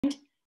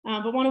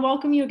but want to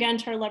welcome you again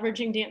to our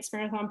Leveraging Dance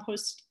Marathon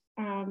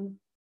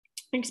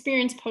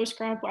Experience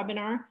Post-Grad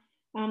webinar.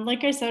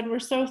 Like I said, we're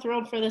so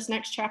thrilled for this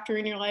next chapter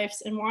in your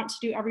lives and want to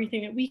do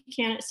everything that we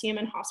can at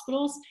CMN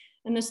Hospitals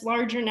and this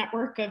larger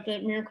network of the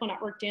Miracle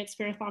Network Dance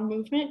Marathon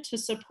movement to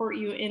support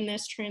you in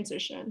this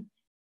transition.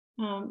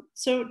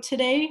 So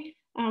today,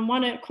 I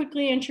want to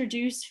quickly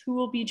introduce who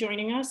will be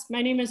joining us.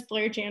 My name is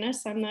Blair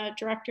Janis. I'm the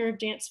Director of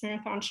Dance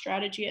Marathon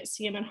Strategy at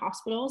CMN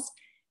Hospitals.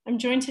 I'm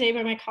joined today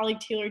by my colleague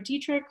Taylor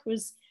Dietrich, who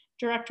is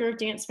Director of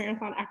Dance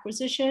Marathon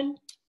Acquisition.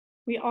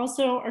 We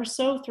also are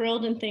so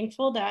thrilled and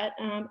thankful that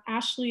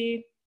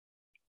Ashley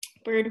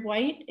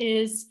Bird-White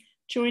is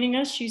joining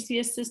us. She's the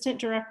Assistant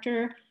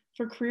Director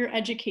for Career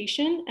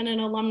Education and an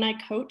alumni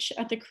coach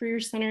at the Career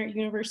Center at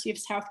University of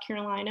South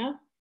Carolina.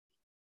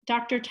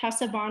 Dr.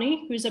 Tessa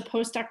Bonney, who's a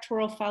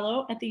postdoctoral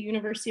fellow at the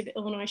University of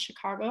Illinois,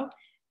 Chicago,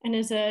 and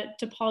is a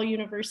DePaul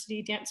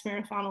University Dance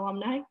Marathon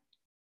alumni.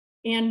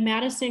 And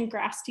Madison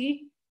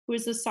Grasty, who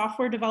is a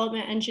software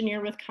development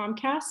engineer with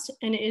Comcast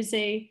and is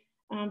a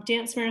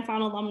Dance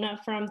Marathon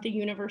alumna from the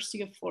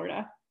University of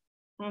Florida.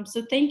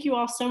 So thank you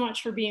all so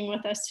much for being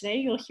with us today.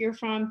 You'll hear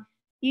from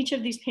each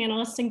of these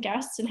panelists and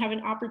guests and have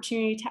an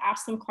opportunity to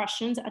ask them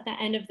questions at the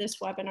end of this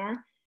webinar.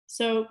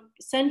 So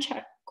send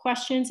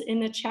questions in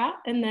the chat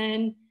and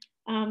then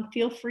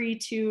feel free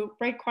to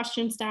write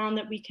questions down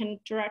that we can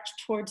direct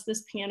towards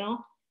this panel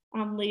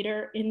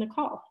later in the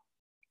call.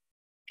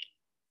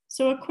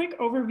 So a quick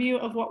overview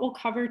of what we'll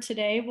cover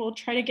today. We'll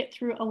try to get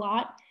through a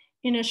lot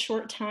in a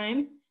short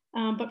time,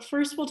 but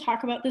first we'll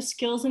talk about the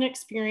skills and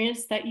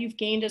experience that you've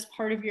gained as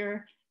part of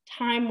your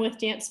time with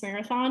Dance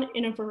Marathon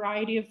in a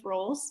variety of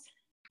roles.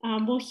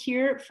 We'll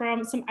hear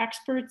from some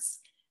experts,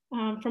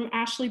 from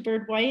Ashley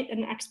Bird-White,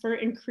 an expert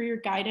in career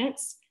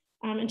guidance,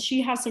 and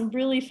she has some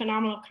really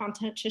phenomenal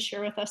content to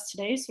share with us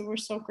today. So we're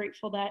so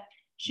grateful that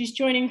she's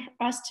joining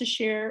us to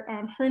share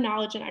her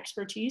knowledge and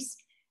expertise.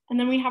 And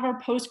then we have our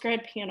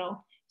post-grad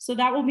panel. So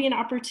that will be an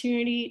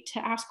opportunity to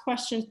ask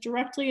questions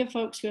directly of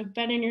folks who have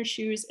been in your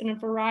shoes in a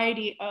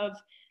variety of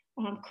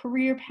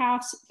career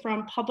paths,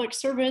 from public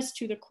service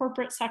to the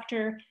corporate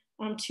sector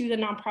to the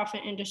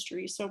nonprofit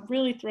industry. So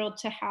really thrilled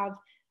to have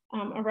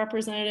a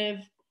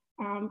representative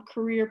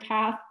career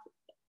path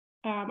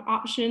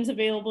options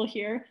available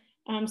here.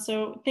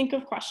 So think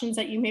of questions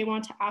that you may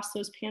want to ask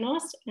those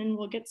panelists and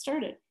we'll get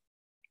started.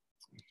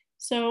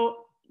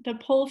 So the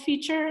poll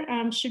feature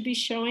should be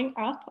showing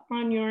up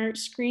on your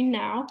screen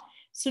now.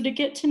 So to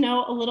get to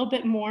know a little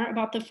bit more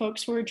about the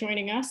folks who are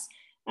joining us,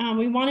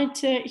 we wanted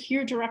to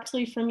hear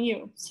directly from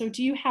you. So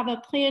do you have a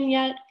plan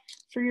yet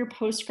for your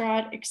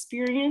post-grad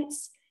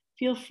experience?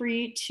 Feel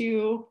free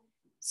to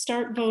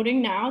start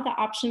voting now. The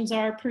options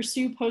are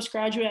pursue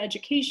postgraduate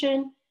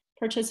education,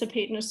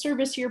 participate in a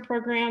service year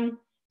program,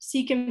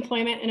 seek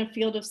employment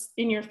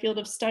in your field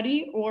of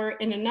study or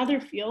in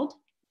another field.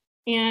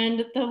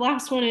 And the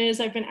last one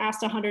is, I've been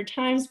asked 100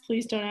 times,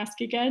 please don't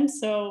ask again.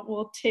 So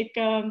we'll take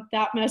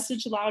that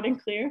message loud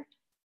and clear.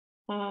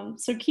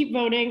 So keep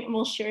voting and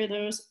we'll share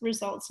those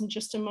results in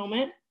just a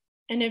moment.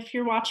 And if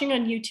you're watching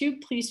on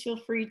YouTube, please feel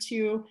free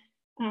to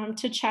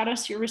chat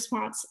us your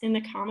response in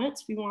the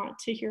comments. We want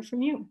to hear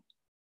from you.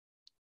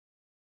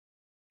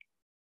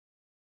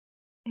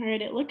 All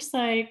right, it looks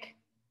like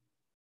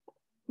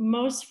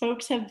most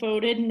folks have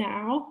voted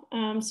now.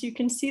 So you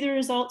can see the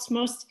results.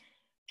 Most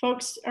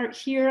folks are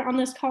here on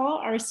this call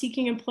are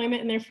seeking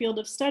employment in their field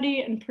of study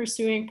and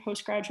pursuing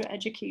postgraduate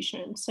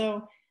education.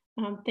 So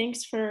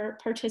thanks for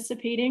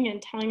participating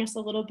and telling us a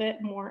little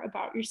bit more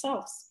about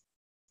yourselves.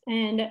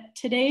 And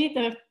today,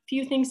 the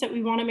few things that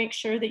we want to make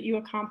sure that you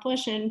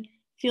accomplish and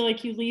feel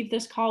like you leave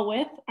this call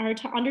with are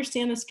to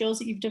understand the skills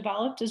that you've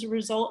developed as a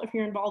result of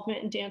your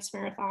involvement in Dance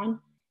Marathon,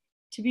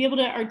 to be able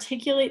to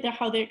articulate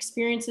how the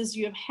experiences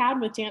you have had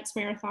with Dance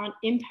Marathon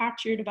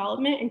impact your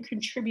development and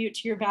contribute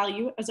to your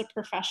value as a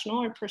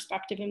professional or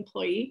prospective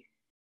employee,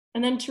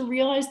 and then to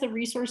realize the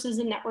resources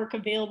and network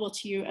available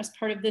to you as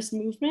part of this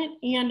movement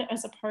and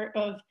as a part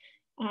of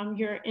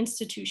your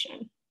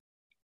institution.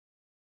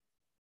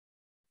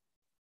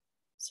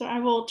 So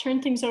I will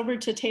turn things over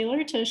to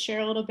Taylor to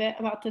share a little bit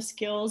about the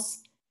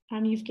skills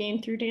you've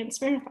gained through Dance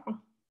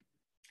Marathon.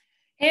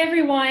 Hey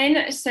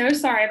everyone, so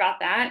sorry about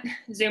that.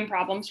 Zoom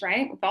problems,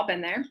 right? We've all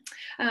been there.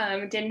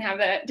 Didn't have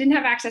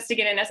access to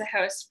get in as a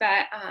host,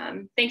 but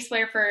thanks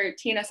Blair for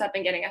teeing us up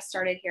and getting us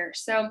started here.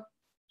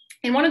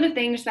 And one of the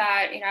things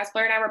that, as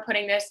Blair and I were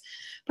putting this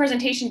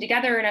presentation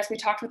together and as we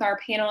talked with our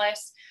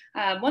panelists,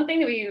 one thing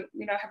that we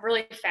have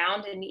really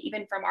found, and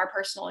even from our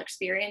personal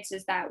experience,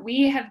 is that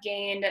we have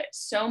gained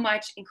so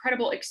much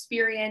incredible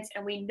experience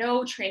and we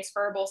know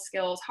transferable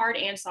skills, hard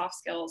and soft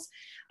skills,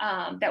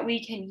 that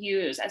we can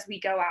use as we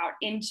go out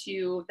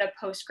into the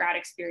post-grad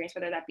experience,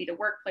 whether that be the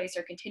workplace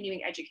or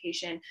continuing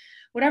education,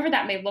 whatever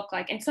that may look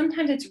like. And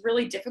sometimes it's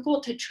really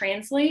difficult to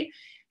translate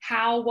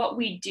how what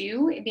we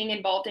do being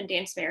involved in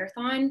Dance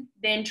Marathon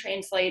then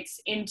translates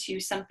into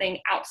something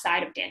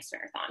outside of Dance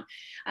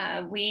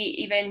Marathon. We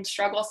even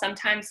struggle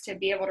sometimes to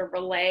be able to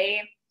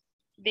relay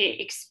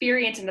the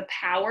experience and the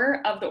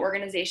power of the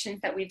organizations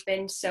that we've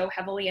been so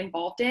heavily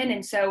involved in.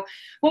 And so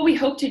what we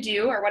hope to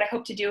do, or what I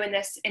hope to do in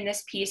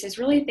this piece, is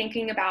really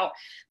thinking about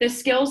the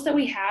skills that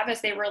we have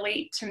as they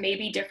relate to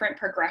maybe different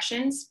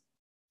progressions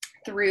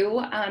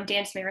through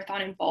dance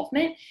marathon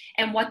involvement,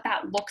 and what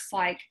that looks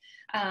like,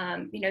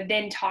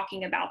 then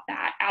talking about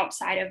that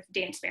outside of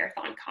dance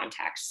marathon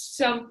context.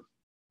 So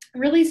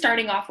really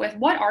starting off with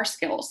what are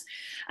skills,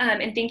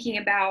 and thinking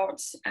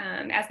about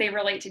as they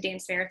relate to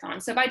dance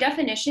marathon. So by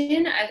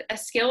definition, a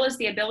skill is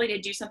the ability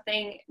to do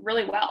something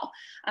really well,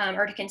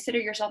 or to consider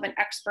yourself an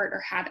expert or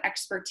have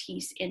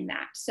expertise in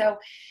that. So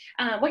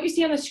what you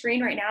see on the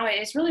screen right now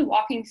is really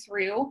walking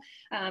through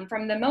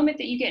from the moment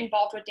that you get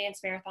involved with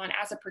dance marathon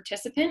as a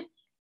participant.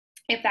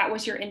 If that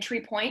was your entry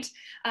point,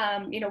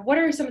 what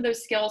are some of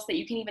those skills that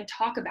you can even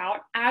talk about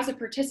as a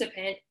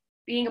participant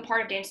being a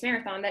part of dance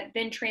marathon that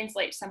then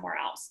translates somewhere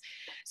else?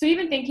 So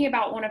even thinking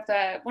about one of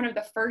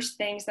the first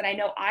things that I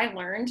know I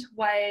learned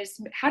was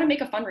how to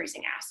make a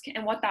fundraising ask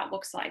and what that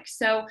looks like.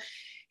 So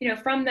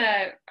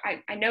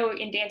I know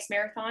in dance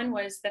marathon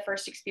was the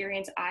first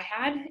experience I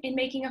had in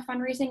making a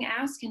fundraising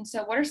ask. And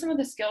so what are some of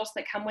the skills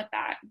that come with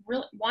that?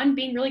 One,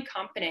 being really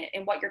confident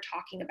in what you're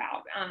talking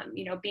about,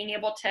 being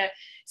able to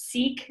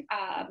seek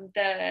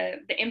the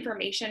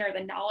information or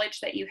the knowledge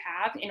that you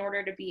have in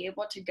order to be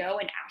able to go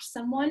and ask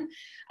someone,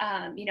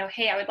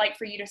 hey, I would like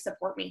for you to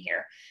support me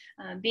here.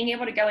 Being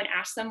able to go and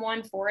ask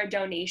someone for a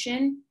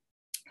donation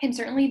can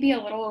certainly be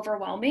a little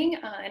overwhelming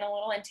and a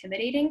little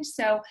intimidating.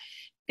 So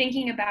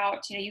thinking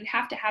about, you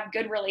have to have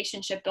good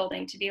relationship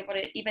building to be able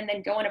to even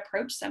then go and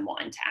approach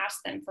someone to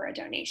ask them for a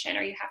donation,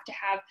 or you have to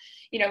have,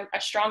 a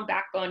strong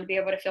backbone to be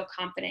able to feel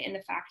confident in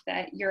the fact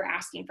that you're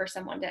asking for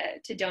someone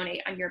to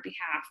donate on your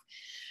behalf.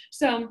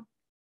 So,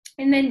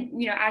 and then,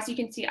 as you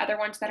can see other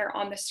ones that are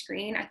on the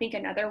screen, I think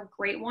another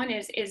great one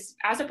is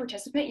as a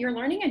participant, you're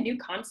learning a new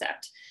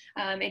concept.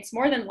 It's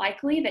more than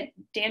likely that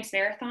dance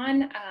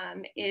marathon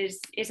has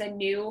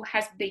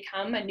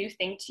become a new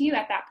thing to you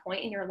at that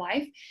point in your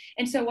life.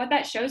 And so what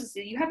that shows is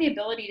that you have the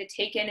ability to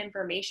take in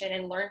information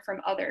and learn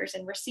from others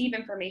and receive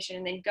information,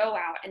 and then go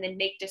out and then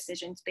make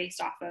decisions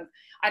based off of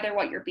either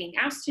what you're being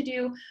asked to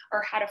do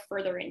or how to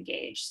further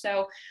engage.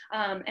 So,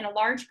 and a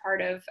large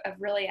part of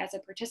really as a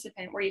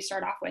participant where you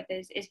start off with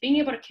is being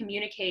able to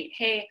communicate,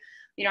 hey,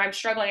 I'm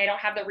struggling, I don't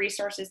have the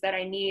resources that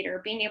I need,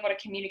 or being able to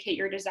communicate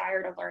your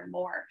desire to learn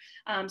more.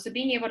 So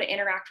being able to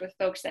interact with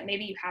folks that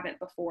maybe you haven't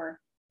before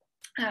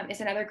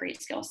is another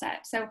great skill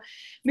set. So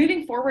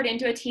moving forward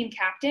into a team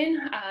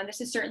captain,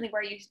 this is certainly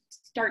where you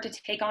start to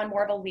take on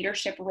more of a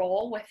leadership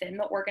role within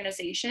the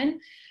organization.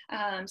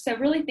 So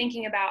really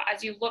thinking about,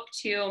 as you look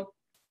to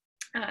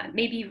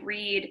maybe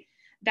read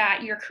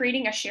that you're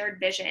creating a shared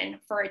vision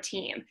for a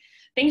team.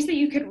 Things that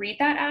you could read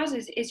that as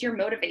is you're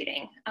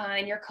motivating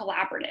and you're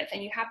collaborative,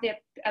 and you have the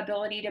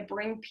ability to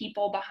bring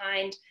people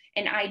behind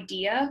an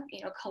idea,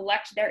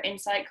 collect their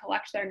insight,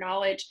 collect their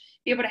knowledge,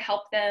 be able to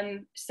help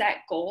them set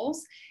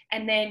goals,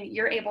 and then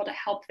you're able to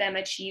help them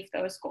achieve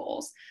those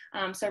goals.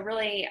 So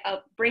really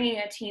bringing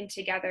a team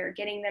together,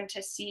 getting them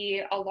to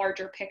see a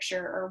larger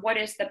picture, or what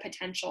is the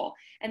potential,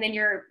 and then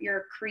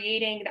you're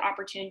creating the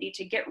opportunity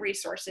to get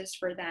resources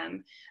for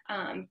them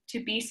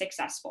to be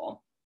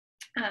successful.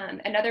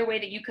 Another way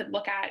that you could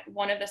look at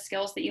one of the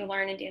skills that you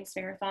learn in dance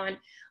marathon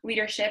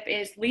leadership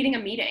is leading a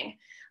meeting.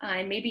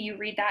 And maybe you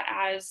read that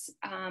as,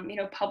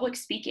 public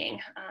speaking,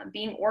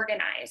 being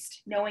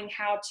organized, knowing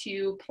how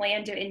to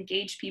plan to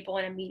engage people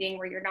in a meeting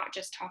where you're not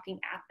just talking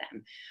at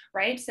them,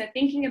 right? So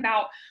thinking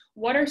about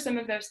what are some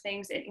of those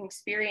things and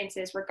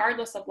experiences,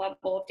 regardless of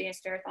level of dance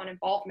marathon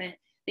involvement,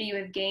 that you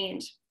have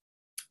gained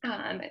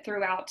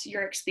throughout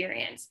your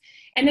experience.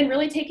 And then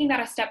really taking that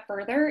a step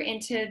further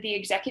into the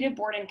executive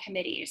board and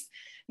committees.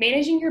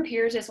 Managing your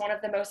peers is one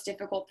of the most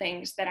difficult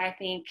things that I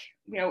think,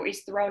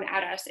 is thrown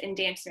at us in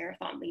dance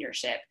marathon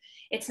leadership.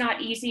 It's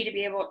not easy to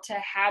be able to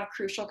have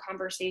crucial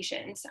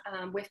conversations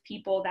with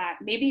people that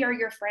maybe are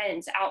your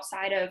friends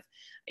outside of,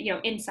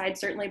 inside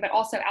certainly, but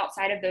also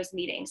outside of those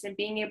meetings, and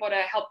being able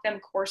to help them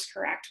course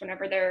correct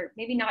whenever they're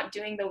maybe not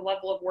doing the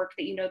level of work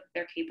that that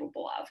they're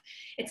capable of.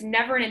 It's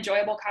never an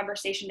enjoyable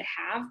conversation to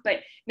have, but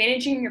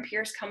managing your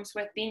peers comes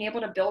with being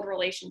able to build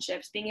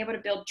relationships, being able to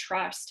build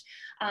trust,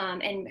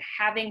 and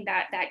having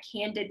that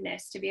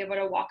candidness to be able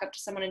to walk up to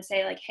someone and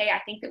say, like, hey,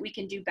 I think that we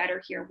can do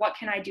better here. What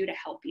can I do to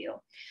help you?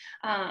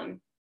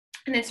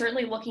 And then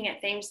certainly looking at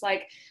things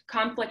like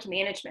conflict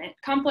management.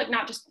 Conflict,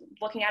 not just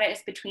looking at it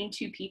as between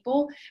two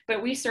people,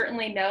 but we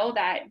certainly know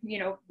that,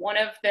 one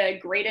of the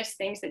greatest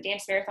things that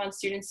dance marathon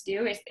students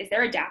do is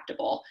they're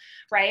adaptable,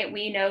 right?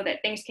 We know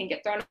that things can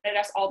get thrown at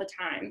us all the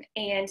time.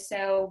 And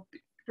so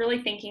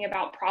really thinking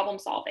about problem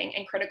solving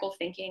and critical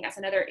thinking as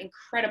another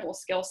incredible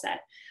skill set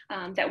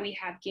that we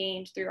have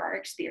gained through our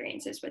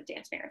experiences with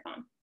dance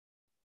marathon.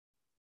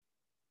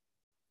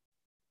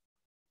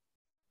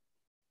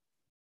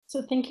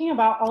 So thinking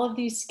about all of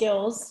these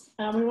skills,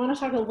 we want to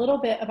talk a little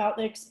bit about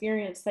the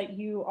experience that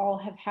you all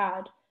have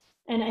had.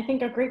 And I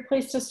think a great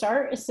place to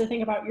start is to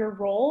think about your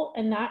role,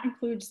 and that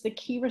includes the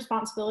key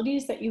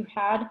responsibilities that you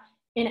had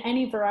in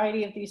any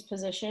variety of these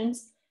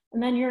positions,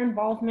 and then your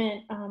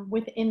involvement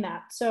within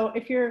that. So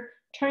if you're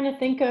trying to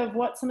think of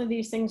what some of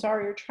these things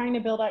are, you're trying to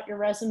build out your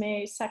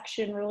resume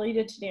section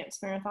related to Dance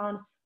Marathon,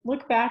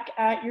 look back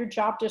at your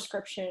job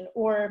description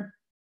or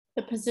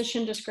the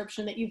position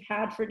description that you've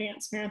had for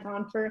Dance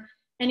Marathon for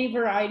any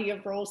variety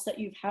of roles that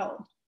you've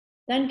held.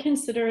 Then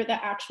consider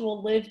the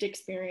actual lived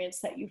experience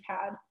that you've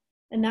had.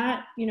 And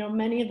that,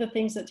 many of the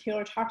things that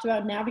Taylor talked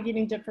about,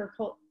 navigating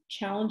difficult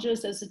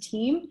challenges as a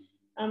team,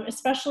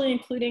 especially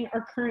including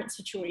our current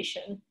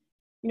situation.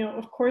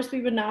 Of course,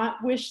 we would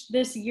not wish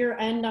this year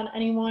end on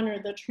anyone,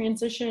 or the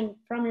transition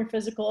from your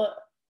physical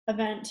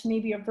event to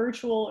maybe a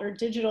virtual or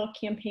digital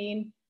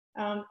campaign.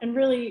 And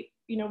really,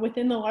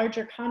 within the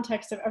larger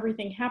context of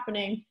everything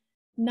happening,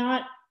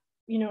 not,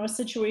 a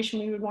situation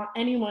we would want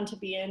anyone to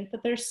be in,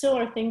 but there still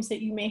are things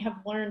that you may have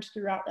learned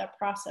throughout that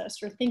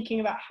process, or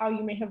thinking about how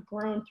you may have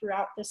grown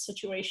throughout this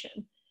situation.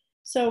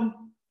 So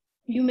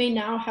you may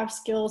now have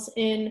skills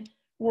in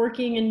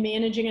working and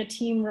managing a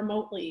team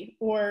remotely,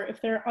 or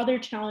if there are other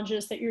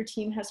challenges that your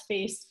team has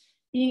faced,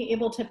 being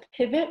able to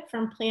pivot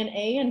from plan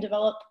A and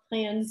develop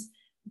plans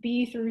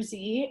B through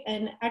Z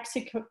and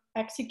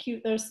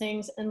execute those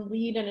things and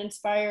lead and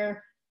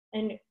inspire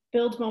and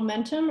build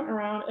momentum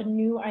around a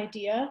new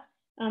idea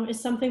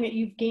is something that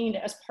you've gained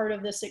as part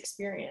of this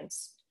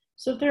experience.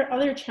 So if there are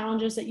other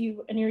challenges that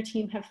you and your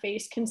team have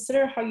faced,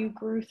 consider how you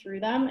grew through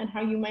them and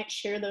how you might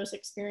share those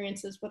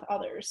experiences with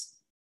others.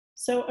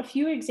 So a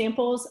few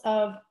examples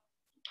of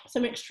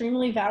some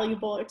extremely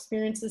valuable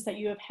experiences that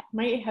you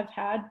might have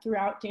had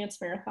throughout Dance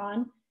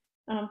Marathon.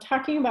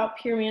 Talking about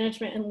peer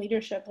management and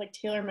leadership, like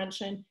Taylor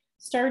mentioned,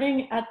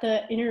 starting at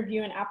the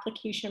interview and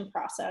application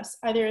process,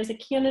 either as a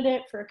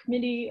candidate for a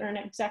committee or an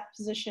exec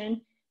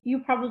position, you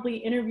probably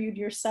interviewed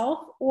yourself,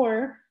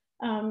 or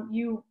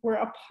you were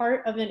a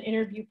part of an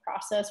interview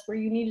process where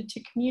you needed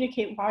to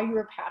communicate why you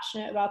were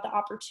passionate about the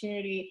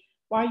opportunity,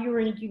 why you were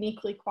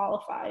uniquely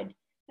qualified.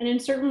 And in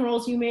certain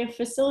roles, you may have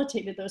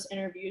facilitated those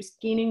interviews,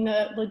 gaining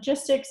the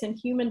logistics and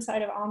human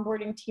side of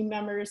onboarding team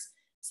members,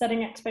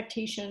 setting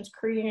expectations,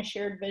 creating a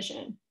shared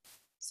vision.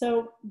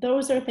 So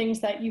those are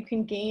things that you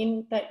can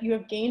gain, that you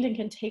have gained and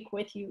can take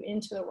with you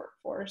into the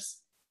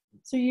workforce.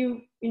 So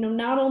you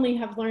not only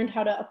have learned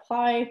how to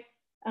apply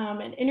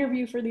and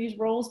interview for these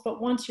roles, but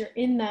once you're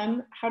in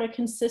them, how to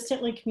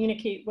consistently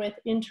communicate with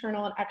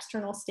internal and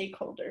external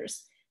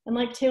stakeholders. And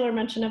like Taylor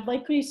mentioned, I've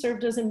likely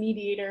served as a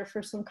mediator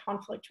for some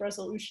conflict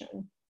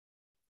resolution.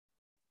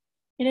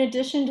 In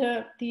addition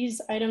to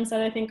these items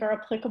that I think are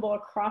applicable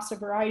across a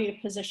variety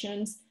of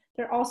positions,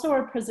 there also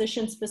are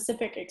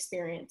position-specific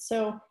experience.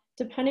 So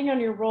depending on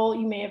your role,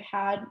 you may have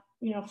had,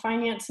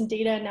 finance and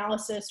data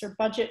analysis or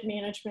budget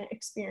management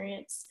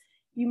experience.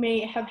 You may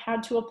have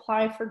had to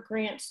apply for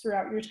grants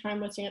throughout your time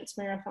with Dance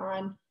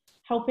Marathon,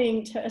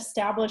 helping to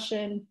establish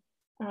and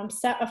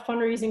set a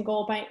fundraising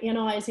goal by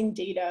analyzing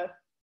data.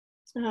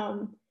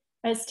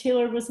 As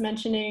Taylor was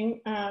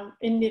mentioning,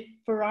 in the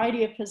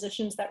variety of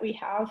positions that we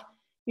have,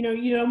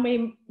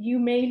 you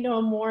may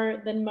know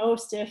more than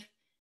most if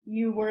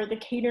you were the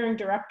catering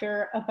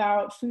director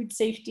about food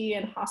safety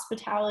and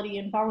hospitality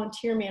and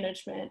volunteer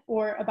management,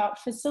 or about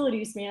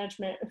facilities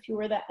management if you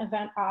were the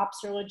event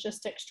ops or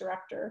logistics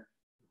director.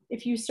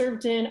 If you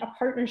served in a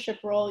partnership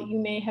role, you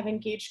may have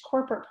engaged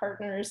corporate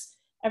partners,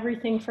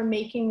 everything from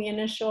making the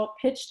initial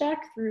pitch deck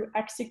through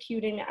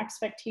executing the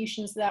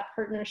expectations of that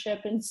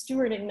partnership and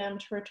stewarding them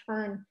to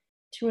return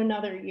to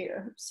another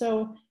year.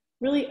 So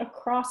really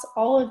across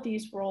all of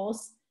these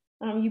roles,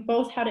 you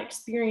both had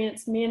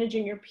experience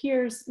managing your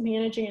peers,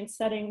 managing and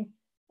setting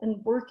and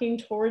working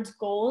towards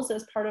goals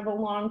as part of a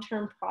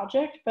long-term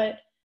project, but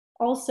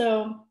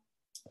also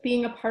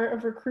being a part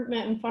of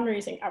recruitment and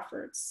fundraising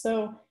efforts.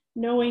 So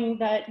knowing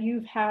that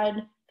you've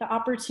had the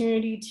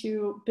opportunity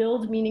to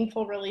build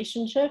meaningful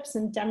relationships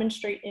and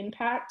demonstrate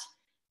impact,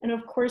 and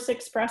of course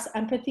express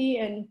empathy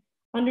and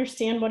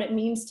understand what it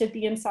means to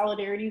be in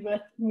solidarity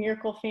with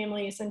miracle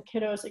families and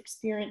kiddos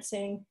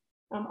experiencing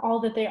all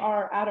that they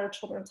are at our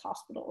children's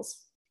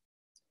hospitals.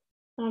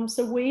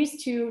 So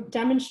ways to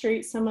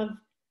demonstrate some of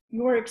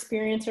your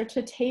experience are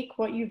to take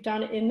what you've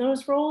done in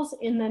those roles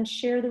and then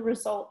share the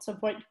results of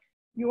what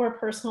your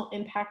personal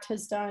impact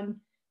has done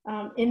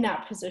in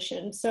that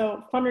position.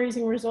 So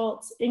fundraising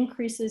results,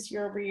 increases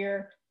year over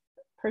year,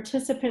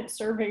 participant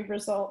survey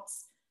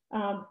results,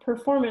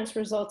 performance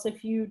results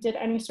if you did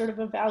any sort of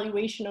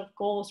evaluation of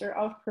goals or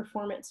of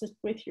performances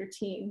with your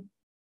team.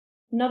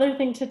 Another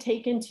thing to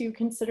take into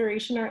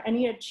consideration are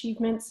any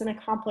achievements and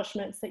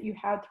accomplishments that you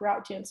had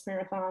throughout Dance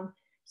Marathon.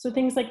 So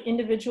things like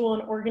individual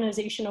and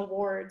organization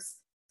awards,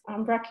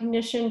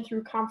 recognition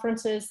through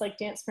conferences like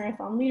Dance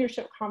Marathon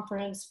Leadership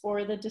Conference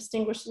or the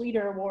Distinguished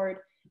Leader Award,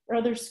 or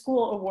other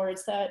school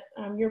awards that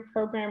your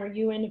program or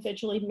you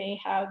individually may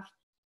have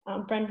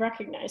been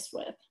recognized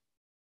with.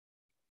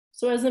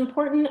 So as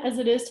important as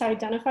it is to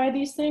identify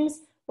these things,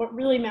 what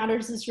really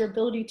matters is your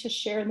ability to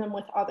share them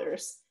with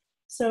others.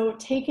 So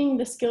taking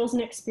the skills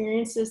and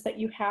experiences that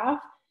you have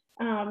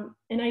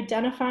and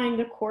identifying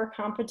the core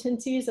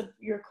competencies of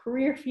your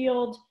career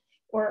field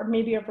or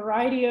maybe a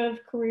variety of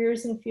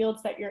careers and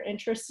fields that you're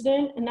interested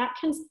in. And that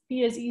can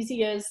be as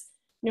easy as,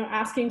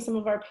 asking some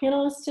of our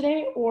panelists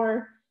today,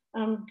 or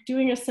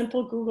doing a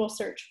simple Google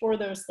search for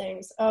those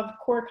things of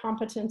core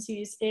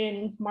competencies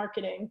in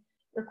marketing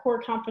or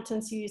core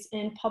competencies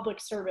in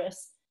public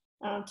service,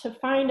 to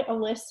find a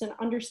list and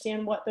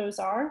understand what those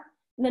are,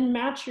 and then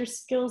match your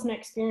skills and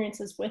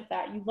experiences with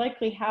that. You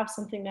likely have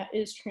something that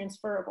is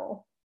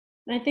transferable.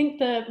 And I think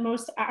the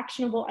most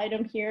actionable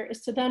item here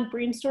is to then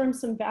brainstorm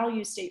some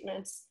value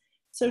statements.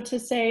 So to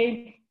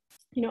say,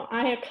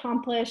 I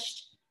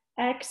accomplished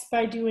X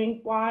by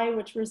doing Y,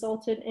 which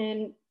resulted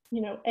in,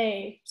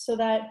 A, so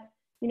that,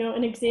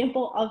 an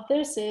example of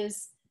this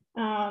is,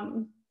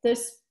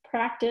 this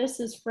practice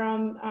is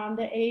from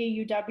the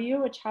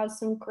AAUW, which has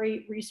some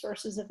great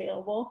resources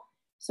available.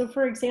 So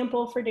for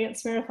example, for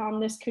Dance Marathon,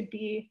 this could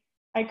be,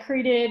 I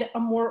created a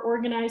more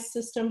organized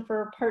system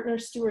for partner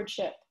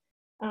stewardship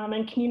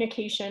and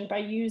communication by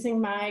using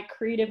my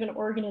creative and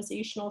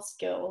organizational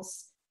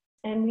skills.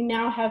 And we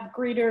now have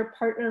greater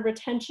partner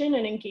retention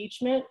and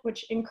engagement,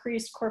 which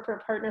increased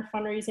corporate partner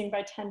fundraising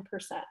by 10%.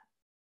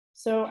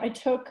 So I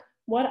took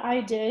what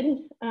I did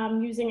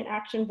using an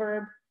action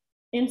verb,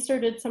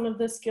 inserted some of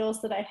the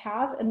skills that I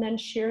have, and then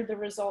shared the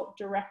result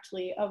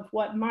directly of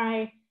what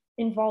my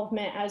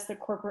involvement as the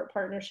corporate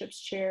partnerships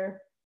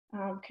chair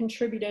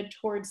contributed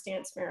towards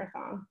Dance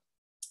Marathon.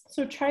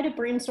 So try to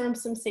brainstorm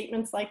some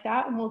statements like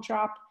that, and we'll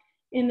drop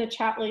in the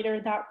chat later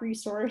that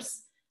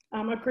resource,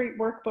 a great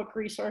workbook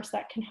resource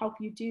that can help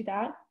you do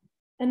that.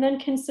 And then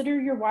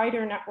consider your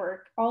wider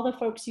network, all the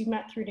folks you've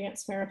met through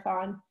Dance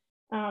Marathon.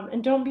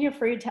 And don't be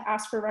afraid to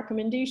ask for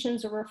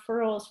recommendations or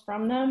referrals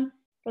from them,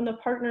 from the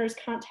partners,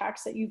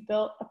 contacts that you've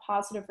built a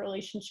positive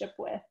relationship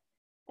with.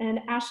 And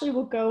Ashley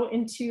will go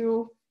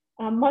into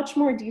much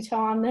more detail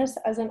on this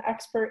as an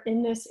expert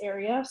in this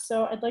area.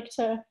 So I'd like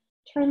to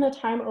turn the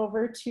time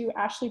over to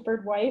Ashley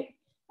Bird-White,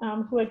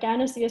 who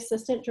again is the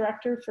Assistant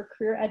Director for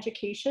Career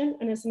Education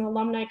and is an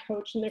alumni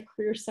coach in the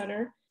Career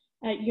Center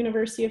at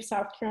University of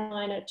South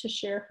Carolina, to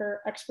share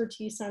her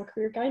expertise on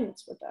career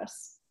guidance with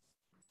us.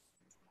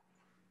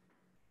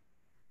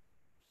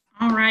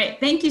 All right,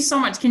 thank you so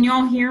much. Can you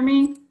all hear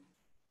me?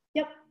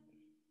 Yep.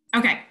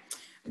 Okay,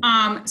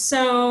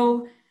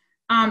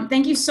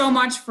 thank you so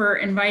much for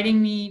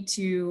inviting me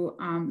to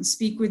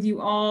speak with you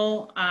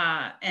all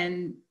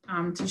and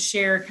to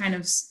share kind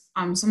of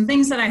some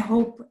things that I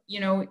hope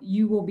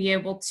you will be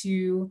able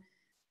to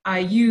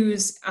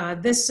use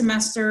this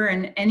semester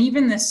and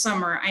even this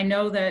summer. I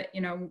know that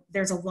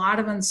there's a lot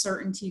of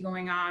uncertainty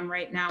going on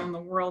right now in the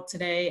world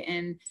today,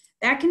 and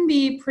that can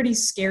be pretty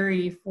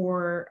scary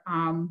for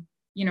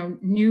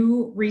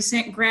new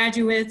recent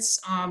graduates,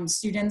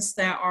 students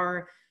that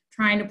are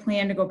trying to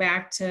plan to go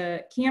back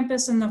to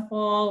campus in the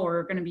fall or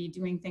are going to be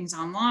doing things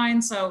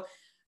online. So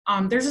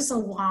there's just a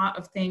lot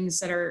of things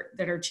that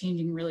are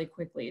changing really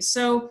quickly.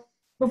 So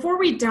before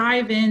we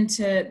dive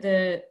into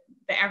the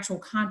actual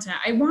content,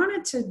 I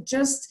wanted to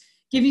just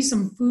give you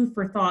some food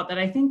for thought that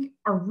I think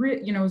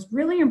is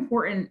really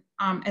important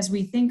as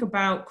we think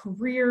about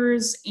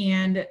careers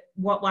and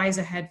what lies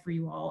ahead for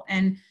you all.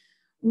 And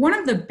one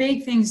of the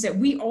big things that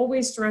we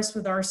always stress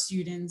with our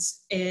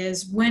students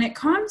is when it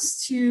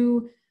comes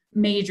to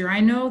major,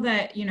 I know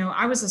that,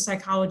 I was a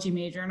psychology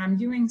major and I'm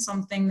doing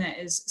something that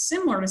is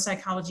similar to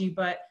psychology,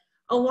 but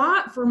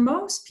for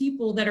most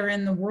people that are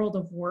in the world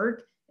of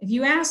work, if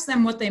you ask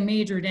them what they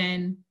majored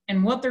in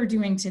and what they're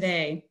doing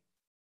today,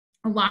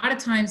 a lot of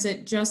times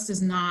it just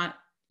is not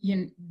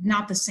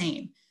the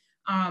same.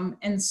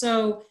 And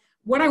so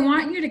what I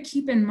want you to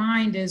keep in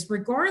mind is,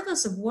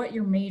 regardless of what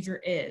your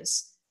major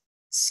is,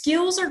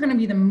 skills are going to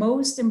be the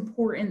most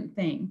important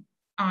thing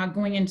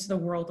going into the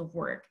world of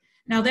work.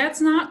 Now, that's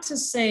not to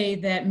say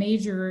that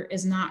major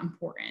is not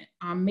important.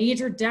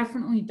 Major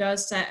definitely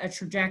does set a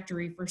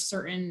trajectory for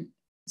certain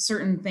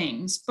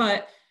things,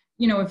 but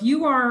if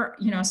you are,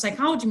 a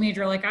psychology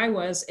major like I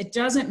was, it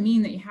doesn't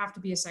mean that you have to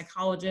be a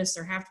psychologist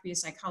or have to be a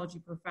psychology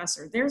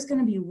professor. There's going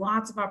to be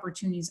lots of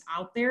opportunities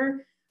out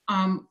there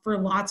for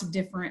lots of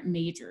different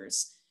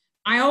majors.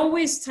 I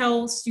always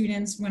tell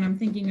students when I'm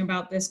thinking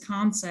about this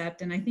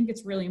concept, and I think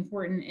it's really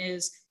important,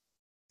 is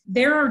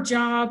there are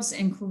jobs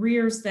and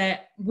careers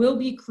that will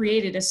be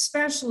created,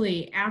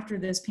 especially after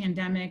this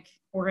pandemic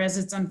or as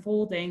it's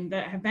unfolding,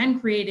 that have been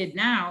created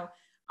now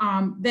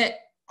that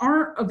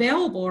aren't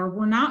available or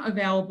were not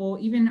available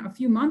even a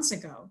few months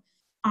ago.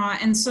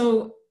 And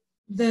so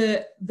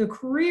the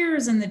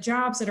careers and the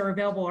jobs that are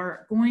available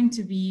are going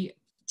to be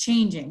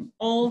changing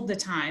all the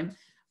time,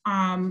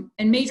 and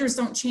majors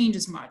don't change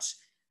as much.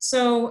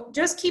 So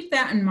just keep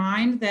that in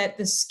mind, that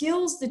the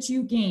skills that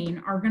you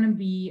gain are going to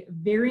be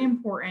very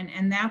important,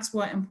 and that's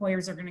what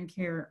employers are going to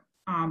care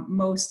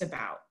most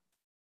about.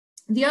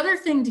 The other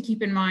thing to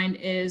keep in mind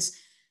is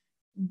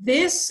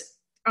this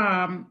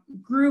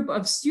group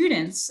of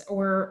students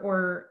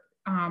or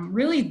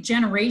really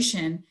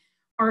generation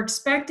are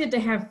expected to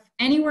have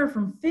anywhere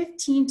from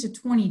 15 to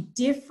 20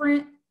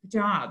 different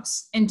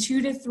jobs in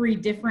 2 to 3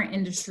 different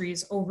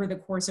industries over the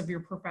course of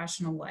your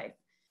professional life.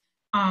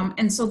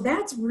 And so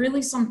that's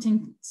really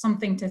something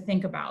to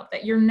think about,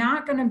 that you're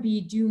not going to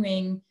be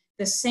doing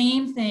the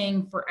same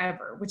thing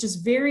forever, which is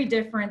very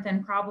different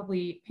than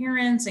probably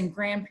parents and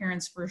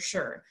grandparents for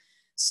sure.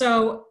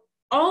 So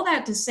all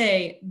that to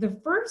say, the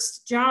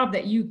first job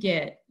that you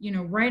get,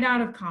 right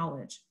out of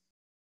college,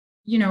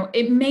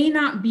 it may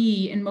not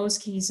be in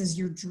most cases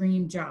your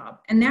dream job,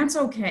 and that's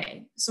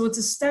okay. So it's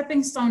a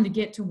stepping stone to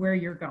get to where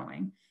you're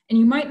going. And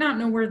you might not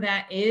know where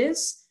that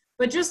is,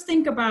 but just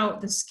think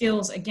about the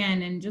skills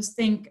again, and just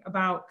think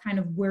about kind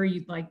of where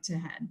you'd like to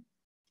head.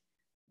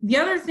 The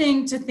other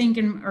thing to think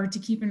or to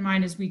keep in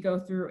mind as we go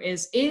through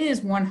is it is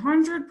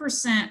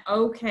 100%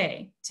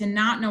 okay to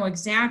not know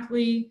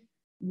exactly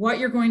what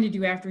you're going to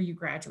do after you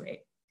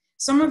graduate.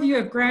 Some of you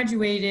have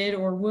graduated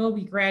or will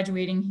be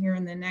graduating here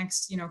in the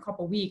next,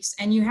 couple weeks,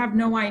 and you have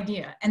no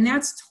idea, and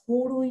that's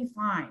totally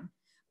fine.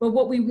 But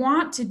what we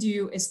want to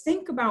do is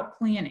think about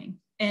planning.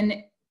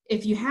 And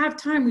if you have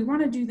time, we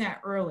want to do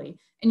that early.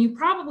 And you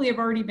probably have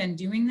already been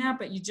doing that,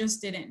 but you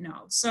just didn't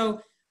know.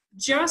 So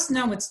just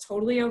know it's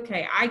totally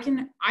okay. I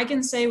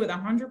can say with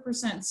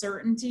 100%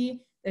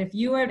 certainty that if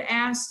you had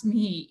asked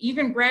me,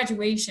 even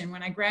graduation,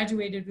 when I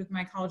graduated with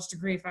my college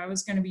degree, if I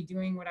was going to be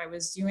doing what I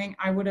was doing,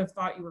 I would have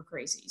thought you were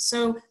crazy.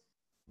 So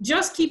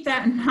just keep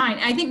that in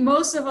mind. I think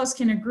most of us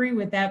can agree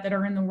with that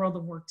are in the world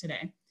of work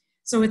today.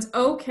 So it's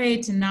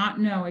okay to not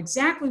know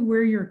exactly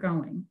where you're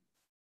going,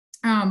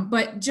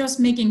 but just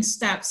making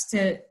steps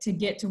to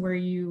get to where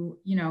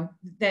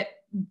that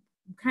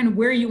kind of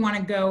where you want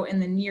to go in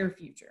the near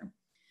future.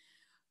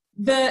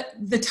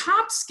 The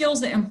top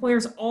skills that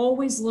employers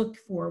always look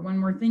for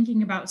when we're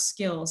thinking about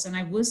skills, and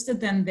I've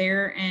listed them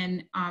there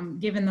and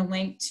given the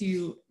link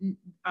to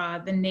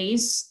the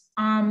NACE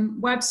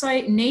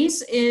website.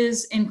 NACE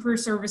is, in career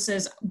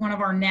services, one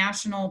of our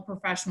national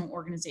professional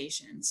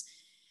organizations.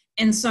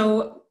 And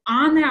so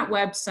on that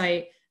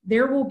website,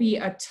 there will be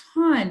a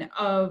ton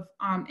of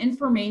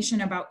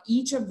information about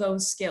each of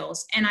those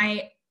skills. And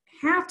I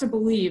have to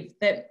believe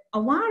that a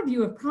lot of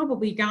you have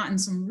probably gotten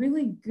some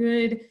really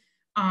good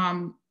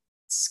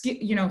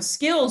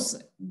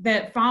skills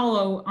that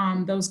follow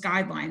those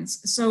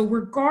guidelines. So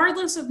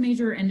regardless of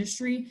major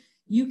industry,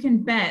 you can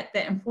bet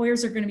that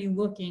employers are going to be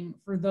looking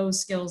for those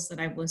skills that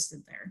I've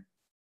listed there.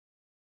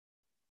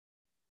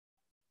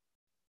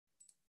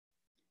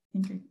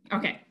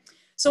 Okay,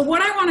 so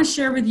what I want to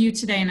share with you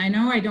today, and I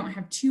know I don't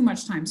have too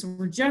much time, so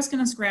we're just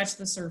going to scratch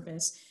the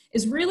surface,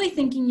 is really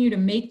thinking you to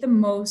make the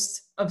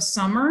most of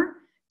summer,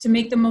 to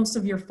make the most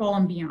of your fall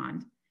and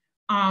beyond.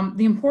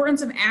 The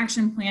importance of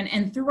action plan,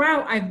 and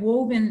throughout I've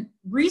woven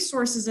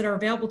resources that are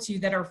available to you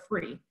that are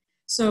free.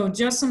 So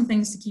just some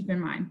things to keep in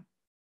mind.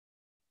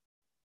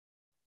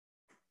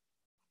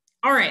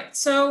 All right,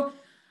 so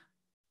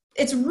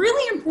it's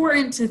really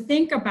important to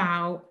think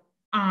about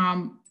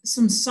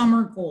some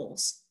summer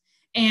goals.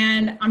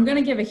 And I'm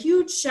gonna give a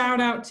huge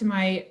shout out to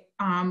my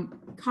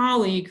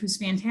colleague who's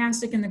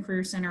fantastic in the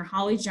Career Center,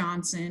 Holly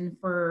Johnson,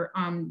 for,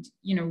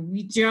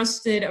 we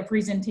just did a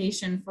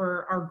presentation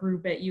for our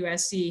group at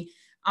USC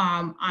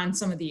on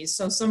some of these.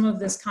 So some of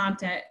this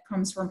content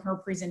comes from her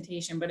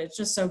presentation, but it's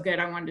just so good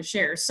I wanted to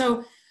share.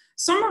 So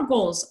summer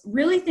goals,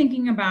 really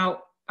thinking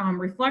about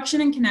reflection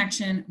and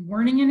connection,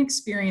 learning and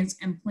experience,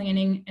 and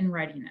planning and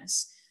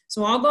readiness.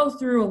 So I'll go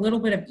through a little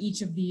bit of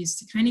each of these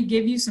to kind of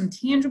give you some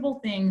tangible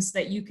things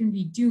that you can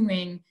be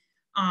doing,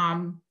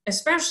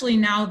 especially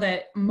now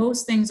that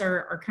most things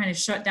are kind of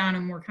shut down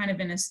and we're kind of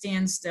in a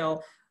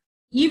standstill.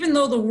 Even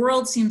though the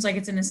world seems like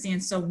it's in a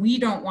standstill, we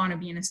don't want to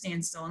be in a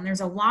standstill. And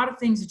there's a lot of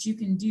things that you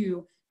can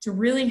do to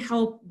really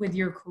help with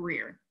your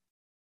career.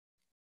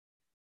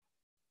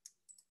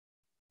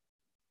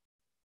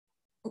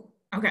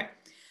 Okay,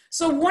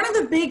 so one of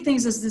the big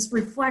things is this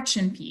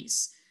reflection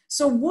piece.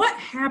 So what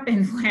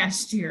happened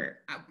last year?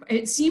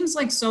 It seems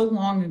like so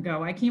long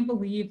ago. I can't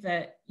believe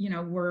that,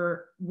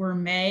 we're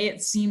May.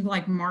 It seemed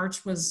like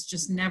March was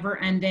just never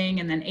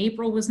ending, and then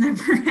April was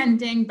never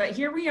ending, but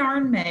here we are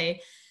in May.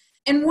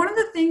 And one of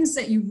the things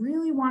that you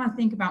really want to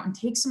think about and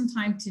take some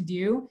time to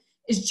do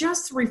is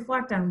just to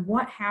reflect on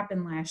what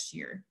happened last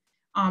year.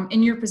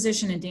 In your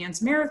position in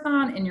Dance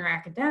Marathon, in your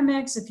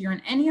academics, if you're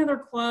in any other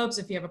clubs,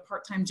 if you have a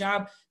part-time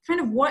job,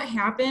 kind of what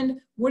happened,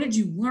 what did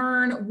you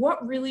learn,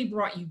 what really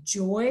brought you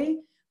joy,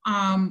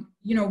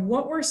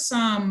 what were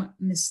some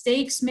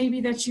mistakes maybe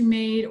that you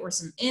made or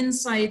some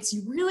insights.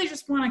 You really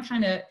just want to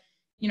kind of,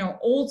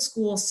 old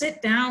school,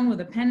 sit down with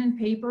a pen and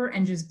paper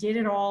and just get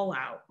it all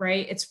out,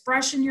 right? It's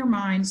fresh in your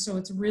mind, so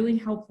it's really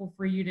helpful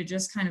for you to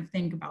just kind of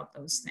think about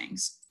those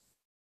things.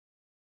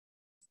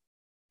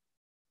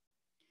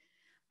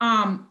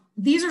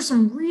 These are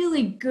some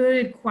really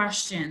good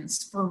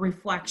questions for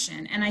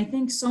reflection. And I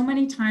think so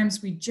many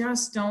times we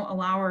just don't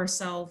allow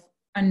ourselves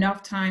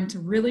enough time to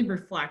really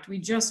reflect.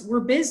 We're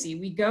busy.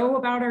 We go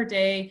about our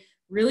day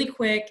really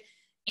quick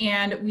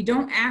and we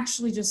don't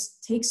actually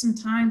just take some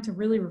time to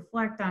really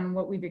reflect on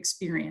what we've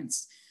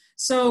experienced.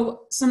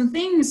 So some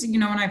things,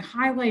 and I've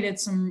highlighted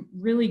some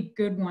really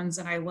good ones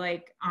that I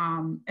like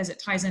as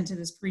it ties into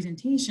this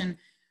presentation,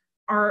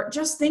 are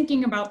just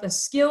thinking about the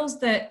skills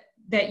that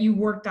that you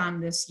worked on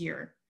this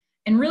year,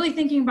 and really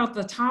thinking about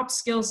the top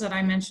skills that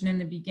I mentioned in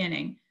the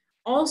beginning.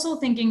 Also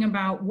thinking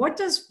about, what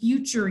does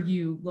future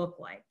you look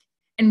like?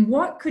 And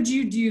what could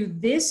you do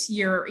this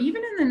year, or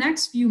even in the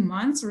next few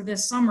months or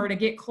this summer, to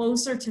get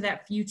closer to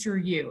that future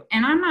you?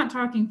 And I'm not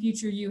talking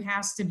future you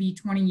has to be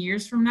 20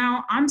 years from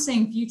now. I'm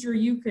saying future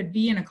you could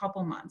be in a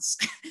couple months.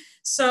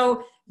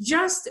 So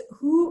just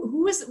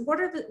what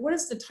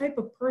is the type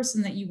of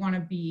person that you want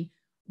to be?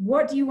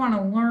 What do you want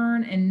to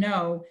learn and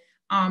know?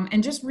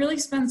 And just really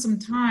spend some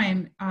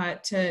time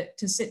to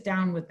sit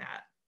down with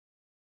that.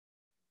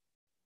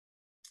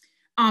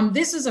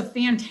 This is a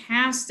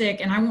fantastic,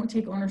 and I won't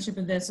take ownership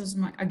of this. This is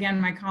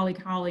my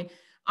colleague Holly,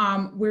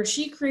 where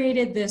she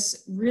created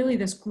this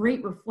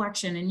great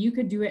reflection, and you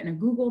could do it in a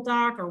Google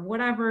Doc or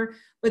whatever.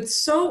 But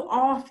so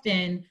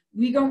often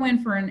we go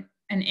in for an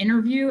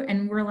interview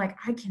and we're like,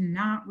 I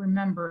cannot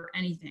remember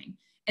anything.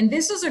 And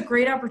this is a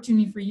great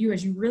opportunity for you,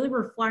 as you really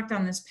reflect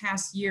on this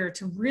past year,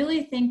 to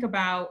really think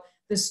about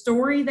the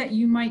story that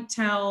you might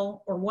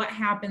tell, or what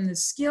happened, the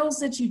skills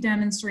that you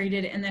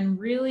demonstrated, and then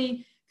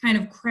really kind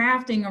of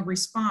crafting a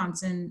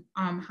response and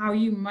how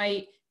you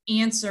might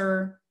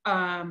answer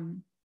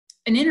an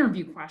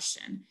interview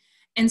question.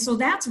 And so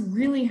that's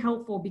really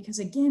helpful, because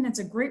again, it's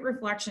a great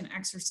reflection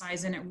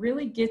exercise, and it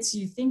really gets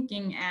you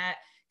thinking at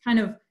kind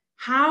of,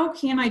 how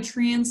can I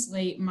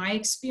translate my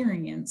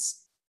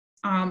experience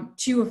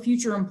to a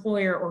future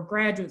employer or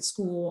graduate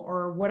school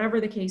or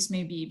whatever the case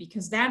may be?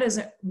 Because that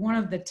is one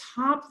of the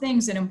top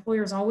things that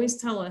employers always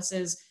tell us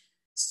is,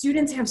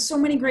 students have so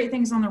many great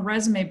things on their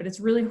resume, but it's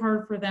really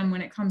hard for them when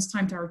it comes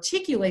time to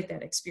articulate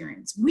that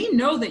experience. We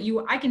know that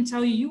I can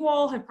tell you, you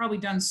all have probably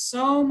done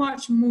so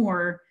much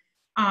more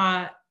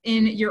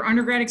in your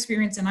undergrad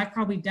experience than I've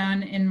probably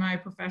done in my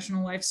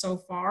professional life so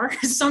far.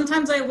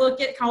 Sometimes I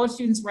look at college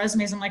students'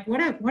 resumes, I'm like, what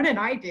did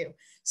I do?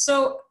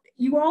 So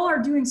you all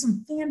are doing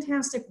some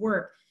fantastic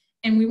work,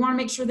 and we want to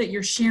make sure that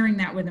you're sharing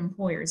that with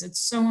employers. It's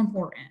so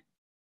important.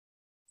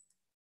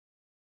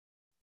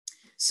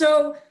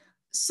 So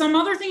some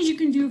other things you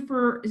can do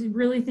for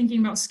really thinking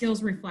about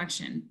skills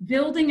reflection.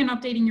 Building and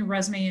updating your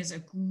resume is a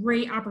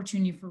great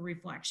opportunity for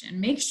reflection.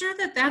 Make sure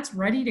that that's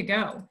ready to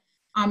go.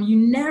 You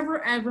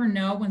never ever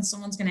know when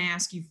someone's going to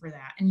ask you for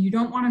that, and you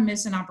don't want to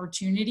miss an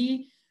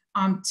opportunity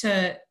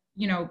to,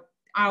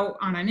 out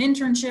on an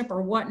internship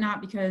or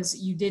whatnot because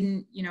you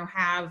didn't,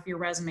 have your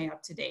resume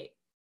up to date.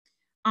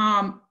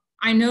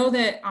 I know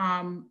that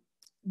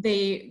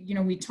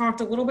we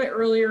talked a little bit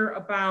earlier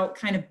about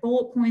kind of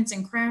bullet points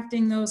and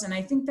crafting those, and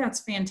I think that's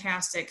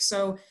fantastic.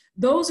 So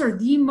those are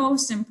the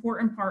most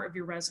important part of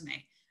your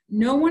resume.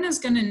 No one is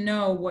going to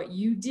know what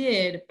you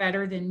did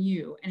better than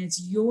you, and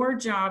it's your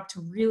job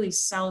to really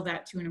sell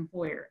that to an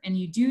employer, and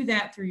you do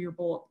that through your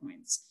bullet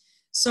points.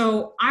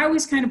 So I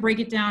always kind of break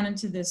it down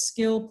into this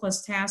skill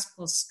plus task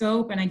plus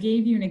scope, and I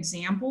gave you an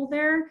example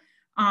there.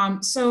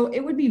 So it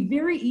would be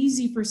very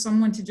easy for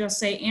someone to just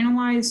say,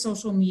 analyze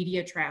social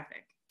media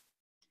traffic.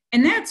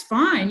 And that's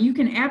fine, you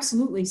can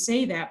absolutely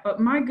say that, but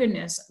my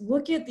goodness,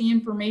 look at the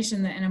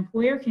information that an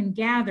employer can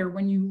gather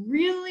when you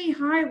really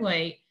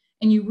highlight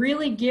and you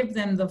really give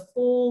them the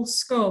full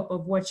scope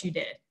of what you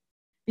did,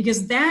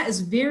 because that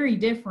is very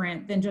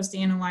different than just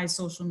analyze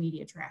social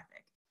media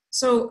traffic.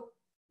 So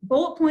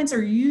bullet points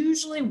are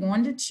usually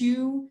 1 to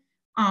 2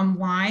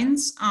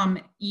 lines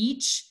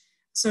each.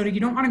 So you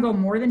don't want to go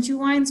more than 2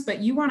 lines, but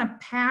you want to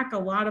pack a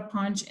lot of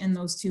punch in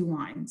those 2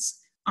 lines.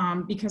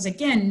 Because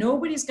again,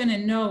 nobody's going to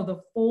know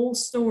the full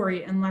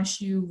story unless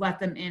you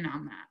let them in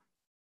on that.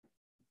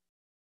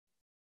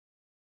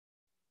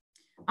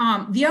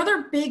 The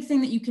other big thing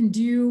that you can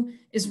do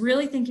is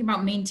really thinking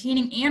about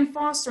maintaining and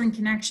fostering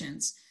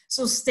connections.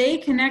 So stay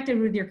connected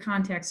with your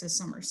contacts this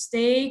summer.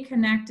 Stay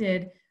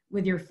connected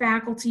with your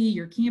faculty,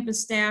 your campus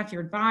staff,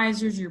 your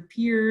advisors, your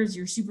peers,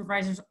 your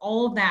supervisors,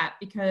 all of that,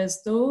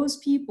 because those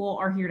people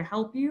are here to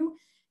help you,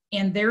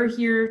 and they're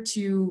here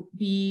to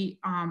be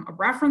a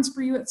reference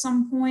for you at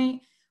some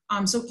point.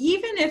 So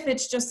even if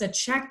it's just a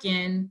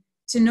check-in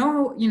to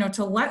know,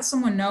 to let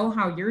someone know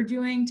how you're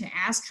doing, to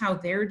ask how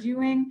they're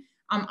doing,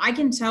 I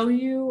can tell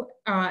you,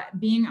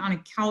 being on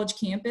a college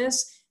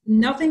campus,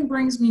 nothing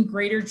brings me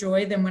greater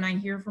joy than when I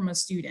hear from a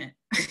student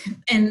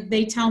and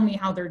they tell me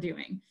how they're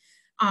doing.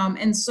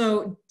 And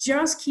so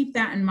just keep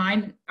that in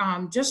mind.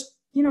 Just,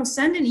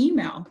 send an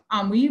email.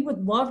 We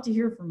would love to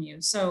hear from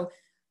you. So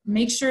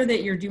make sure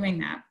that you're doing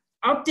that.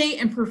 Update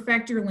and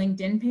perfect your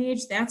LinkedIn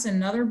page. That's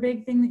another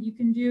big thing that you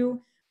can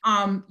do.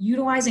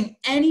 Utilizing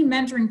any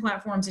mentoring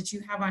platforms that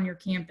you have on your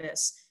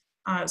campus.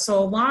 So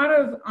a lot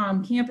of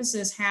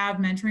campuses have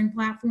mentoring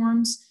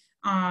platforms.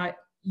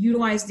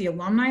 Utilize the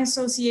Alumni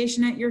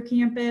Association at your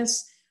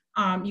campus.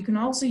 You can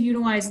also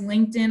utilize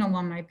LinkedIn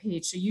alumni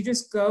page. So you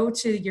just go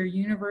to your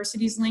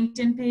university's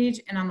LinkedIn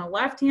page, and on the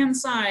left-hand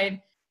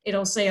side,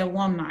 it'll say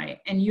alumni,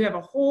 and you have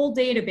a whole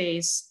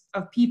database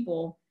of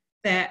people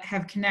that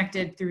have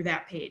connected through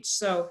that page.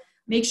 So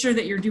make sure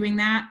that you're doing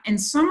that.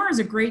 And summer is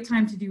a great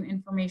time to do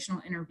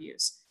informational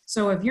interviews.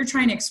 So if you're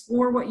trying to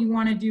explore what you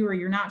want to do, or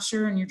you're not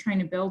sure and you're trying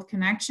to build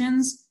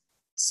connections,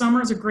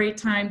 Summer is a great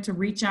time to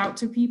reach out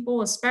to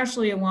people,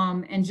 especially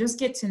alum, and just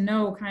get to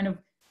know kind of,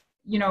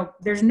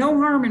 there's no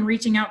harm in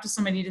reaching out to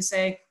somebody to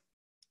say,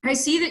 I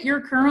see that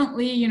you're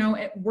currently,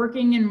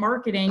 working in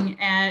marketing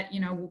at,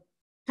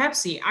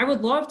 Pepsi. I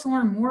would love to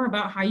learn more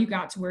about how you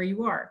got to where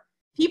you are.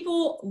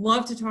 People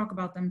love to talk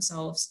about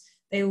themselves.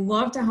 They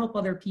love to help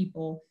other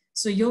people.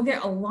 So you'll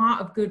get a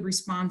lot of good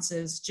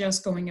responses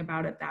just going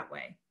about it that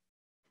way.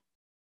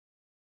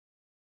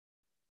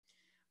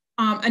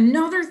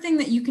 Another thing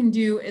that you can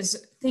do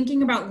is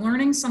thinking about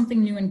learning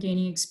something new and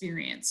gaining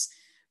experience.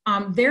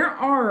 There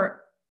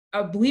are,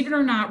 believe it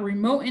or not,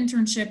 remote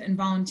internship and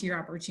volunteer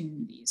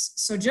opportunities.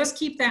 So just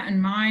keep that in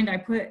mind. I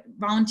put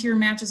Volunteer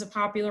Match as a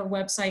popular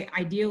website,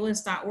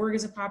 idealist.org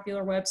is a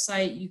popular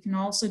website. You can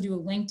also do a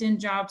LinkedIn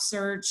job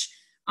search.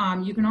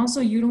 You can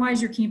also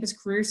utilize your campus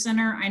career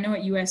center. I know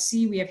at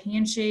USC we have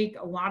Handshake.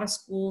 A lot of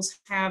schools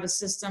have a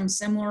system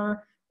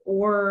similar,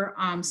 or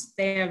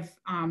they have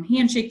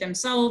Handshake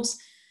themselves.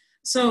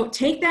 So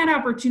take that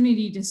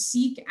opportunity to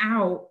seek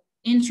out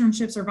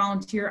internships or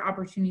volunteer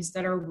opportunities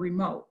that are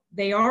remote.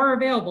 They are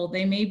available.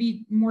 They may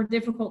be more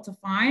difficult to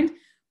find,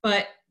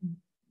 but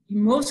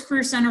most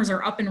career centers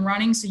are up and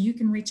running, so you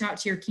can reach out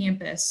to your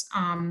campus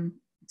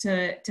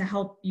to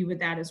help you with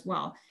that as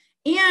well.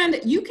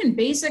 And you can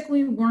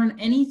basically learn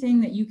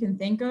anything that you can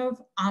think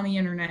of on the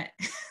internet.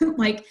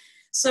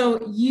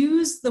 So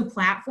use the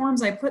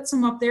platforms. I put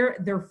some up there.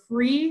 They're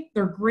free.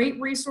 They're great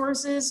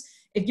resources.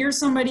 If you're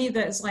somebody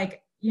that's like,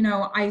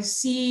 I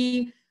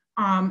see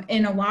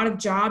in a lot of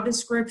job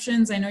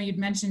descriptions, I know you'd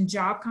mentioned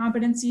job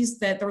competencies,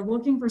 that they're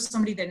looking for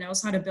somebody that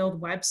knows how to build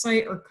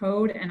website or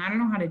code, and I don't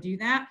know how to do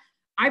that.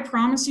 I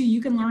promise you,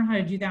 you can learn how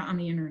to do that on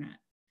the internet.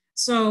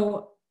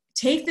 So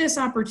take this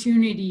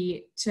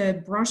opportunity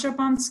to brush up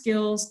on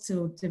skills,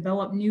 to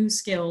develop new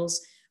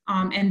skills,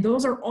 and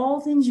those are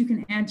all things you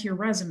can add to your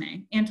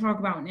resume and talk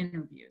about in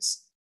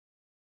interviews.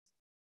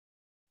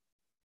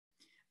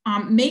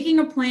 Making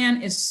a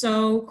plan is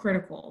so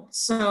critical.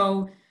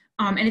 So,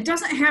 and it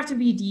doesn't have to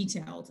be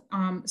detailed.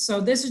 So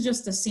this is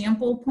just a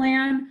sample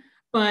plan,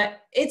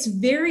 but it's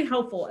very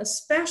helpful,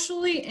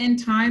 especially in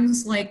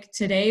times like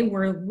today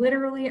where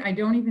literally I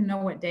don't even know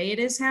what day it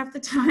is half the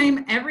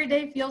time. Every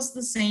day feels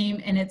the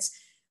same, and it's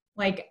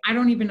like, I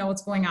don't even know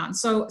what's going on.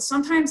 So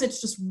sometimes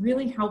it's just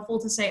really helpful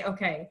to say,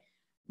 okay,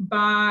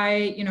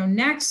 by,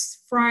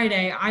 next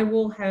Friday, I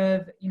will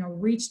have,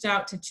 reached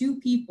out to 2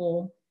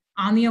 people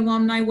on the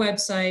alumni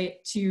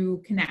website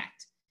to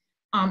connect.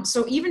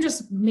 So even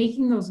just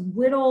making those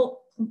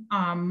little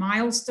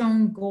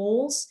milestone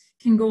goals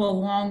can go a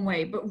long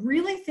way, but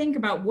really think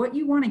about what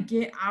you want to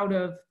get out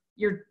of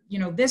your,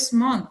 this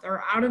month,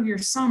 or out of your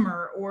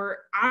summer, or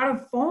out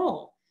of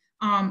fall,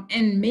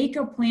 and make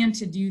a plan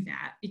to do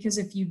that. Because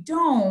if you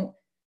don't,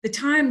 the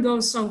time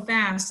goes so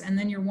fast, and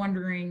then you're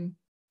wondering,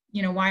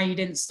 why you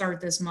didn't start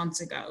this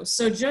months ago.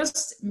 So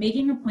just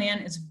making a plan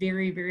is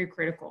very, very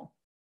critical.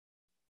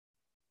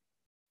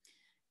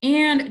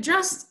 And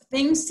just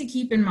things to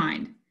keep in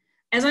mind.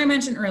 As I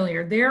mentioned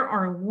earlier, there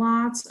are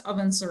lots of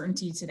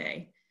uncertainty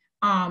today.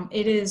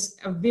 It is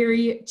a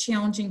very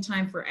challenging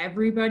time for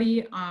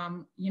everybody.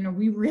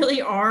 We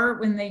really are,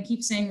 when they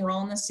keep saying we're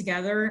all in this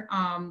together,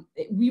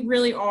 we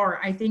really are.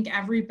 I think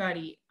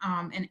everybody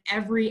in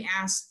every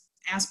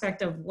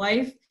aspect of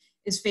life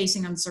is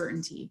facing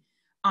uncertainty.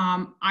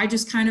 I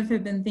just kind of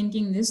have been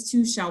thinking this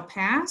too shall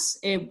pass.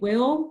 It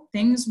will,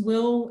 things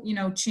will,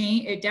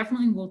 change. It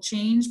definitely will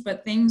change,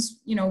 but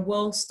things,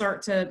 will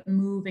start to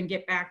move and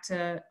get back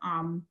to,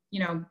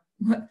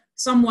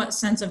 somewhat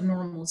sense of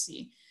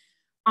normalcy.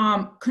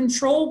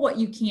 Control what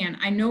you can.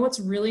 I know it's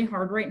really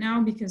hard right now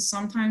because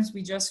sometimes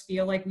we just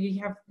feel like we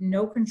have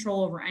no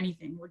control over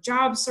anything. We're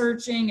job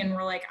searching and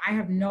we're like, I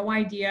have no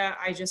idea.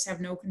 I just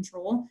have no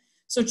control.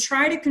 So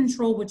try to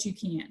control what you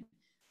can.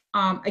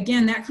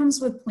 Again, that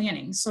comes with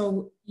planning.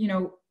 So,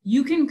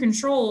 you can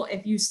control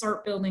if you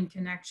start building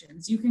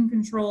connections. You can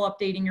control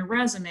updating your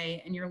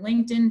resume and your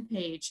LinkedIn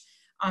page.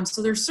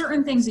 So there's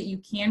certain things that you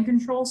can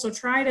control. So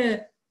try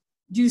to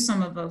do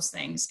some of those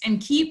things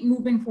and keep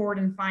moving forward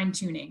and fine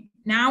tuning.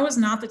 Now is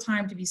not the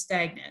time to be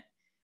stagnant.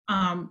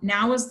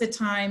 Now is the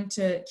time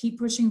to keep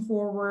pushing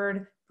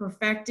forward,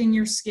 perfecting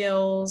your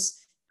skills,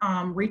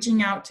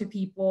 reaching out to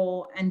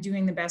people, and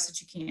doing the best that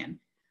you can.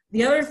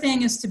 The other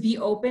thing is to be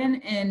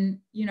open and,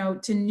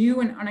 to new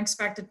and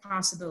unexpected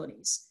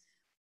possibilities.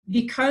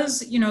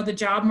 Because, the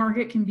job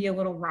market can be a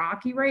little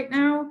rocky right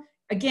now.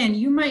 Again,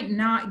 you might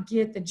not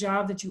get the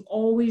job that you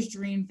always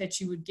dreamed that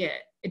you would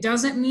get. It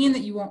doesn't mean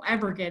that you won't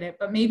ever get it,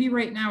 but maybe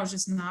right now is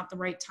just not the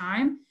right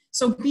time.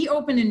 So be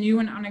open to new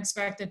and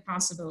unexpected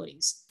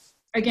possibilities.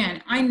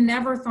 Again, I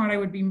never thought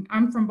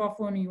I'm from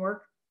Buffalo, New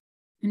York.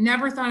 I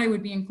never thought I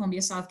would be in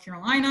Columbia, South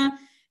Carolina.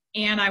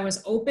 And I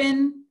was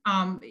open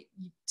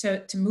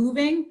to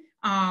moving,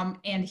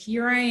 and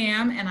here I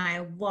am, and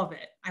I love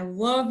it. I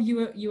love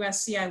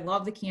USC. I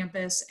love the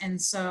campus,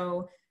 and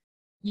so,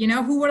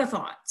 who would have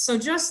thought? So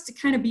just to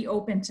kind of be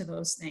open to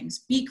those things.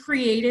 Be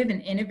creative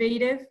and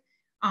innovative.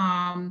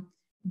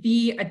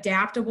 Be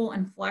adaptable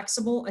and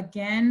flexible.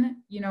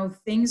 Again,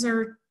 things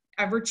are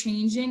ever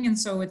changing. And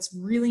so it's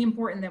really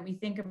important that we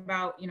think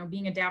about,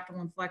 being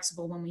adaptable and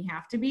flexible when we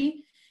have to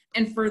be.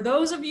 And for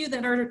those of you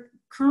that are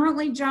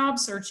currently job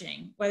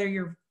searching, whether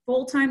you're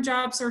full-time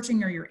job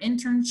searching or your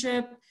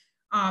internship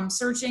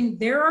searching,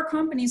 there are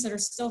companies that are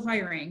still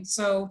hiring.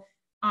 So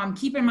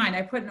keep in mind,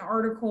 I put an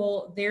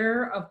article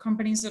there of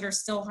companies that are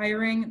still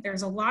hiring.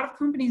 There's a lot of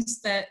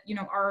companies that,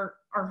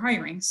 are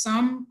hiring.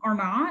 Some are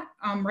not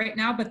right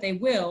now, but they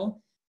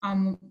will.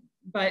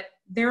 But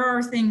there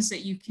are things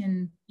that you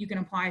can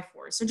apply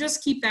for. So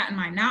just keep that in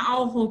mind. Not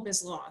all hope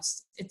is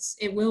lost.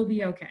 It will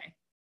be okay.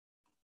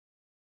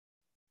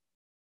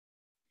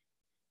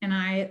 And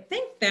I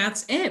think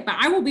that's it, but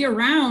I will be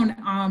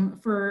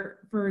around for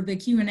the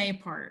Q&A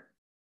part.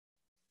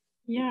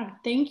 Yeah,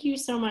 thank you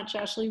so much,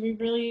 Ashley. We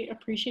really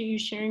appreciate you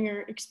sharing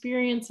your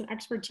experience and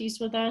expertise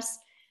with us.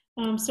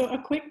 So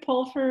a quick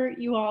poll for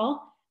you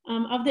all.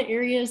 Of the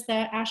areas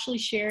that Ashley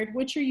shared,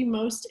 which are you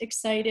most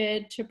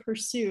excited to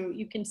pursue?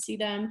 You can see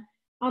them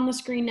on the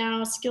screen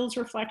now: skills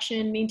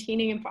reflection,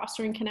 maintaining and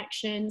fostering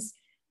connections,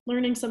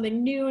 learning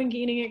something new and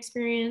gaining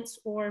experience,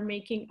 or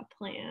making a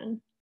plan.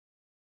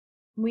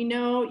 We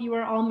know you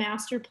are all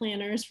master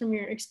planners from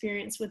your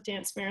experience with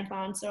Dance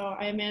Marathon, so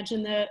I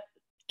imagine the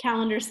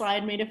calendar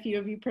slide made a few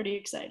of you pretty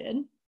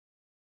excited.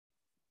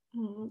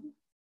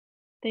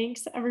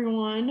 Thanks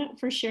everyone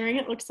for sharing.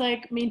 It looks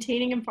like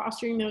maintaining and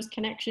fostering those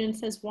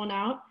connections has won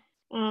out.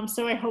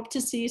 So I hope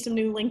to see some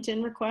new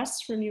LinkedIn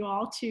requests from you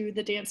all to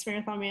the Dance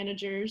Marathon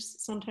managers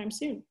sometime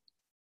soon.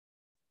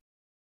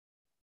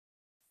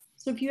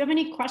 So if you have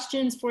any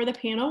questions for the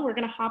panel, we're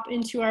going to hop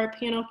into our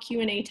panel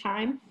Q&A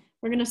time.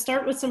 We're going to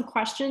start with some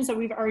questions that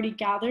we've already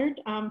gathered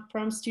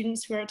from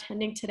students who are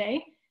attending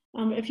today.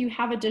 If you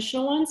have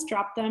additional ones,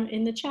 drop them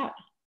in the chat.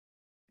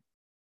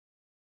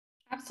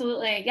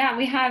 Absolutely. Yeah,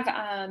 we have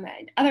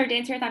other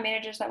Dance Marathon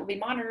managers that will be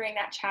monitoring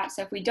that chat.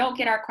 So if we don't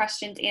get our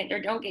questions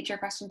or don't get your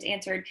questions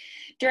answered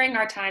during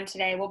our time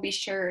today, we'll be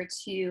sure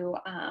to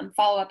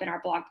follow up in our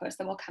blog post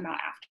that will come out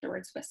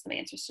afterwards with some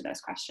answers to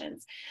those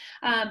questions.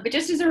 But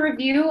just as a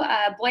review,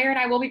 Blair and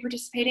I will be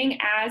participating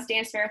as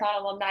Dance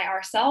Marathon alumni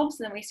ourselves.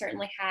 And then we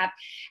certainly have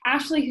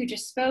Ashley, who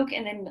just spoke,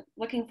 and then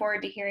looking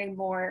forward to hearing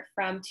more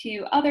from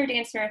two other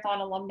Dance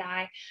Marathon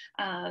alumni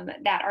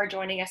that are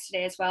joining us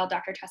today as well,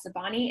 Dr. Tessa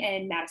Bonney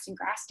and Madison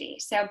Grasty.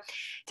 So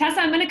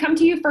Tessa, I'm going to come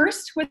to you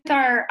first with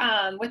our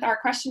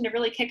question to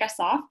really kick us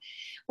off.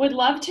 Would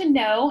love to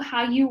know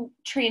how you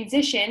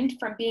transitioned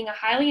from being a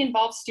highly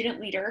involved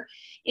student leader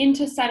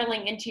into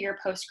settling into your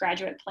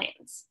postgraduate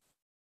plans.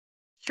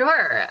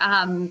 Sure.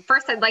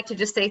 First, I'd like to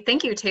just say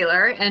thank you,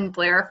 Taylor and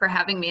Blair, for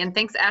having me. And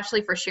thanks,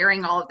 Ashley, for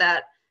sharing all of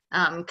that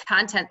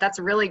content. That's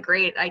really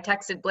great. I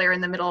texted Blair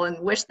in the middle and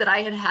wished that I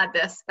had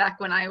this back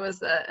when I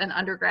was an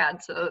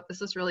undergrad. So this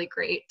was really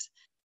great.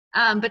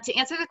 But to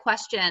answer the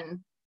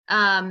question,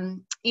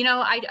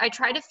 I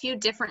tried a few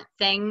different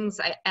things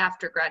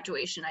after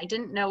graduation. I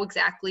didn't know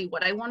exactly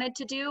what I wanted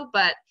to do,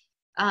 but,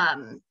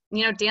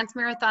 Dance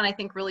Marathon, I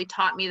think, really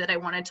taught me that I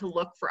wanted to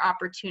look for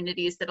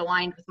opportunities that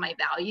aligned with my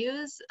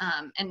values.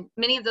 And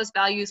many of those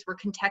values were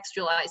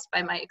contextualized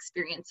by my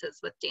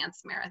experiences with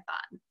Dance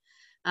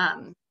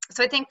Marathon.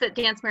 So I think that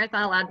Dance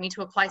Marathon allowed me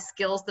to apply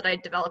skills that I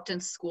developed in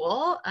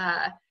school.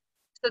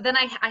 So then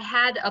I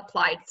had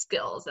applied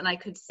skills, and I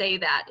could say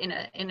that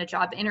in a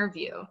job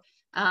interview.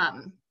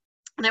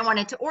 And I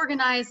wanted to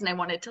organize, and I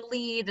wanted to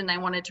lead, and I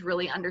wanted to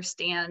really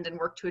understand and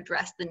work to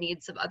address the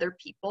needs of other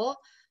people.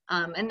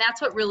 And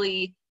that's what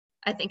really,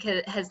 I think,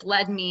 has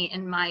led me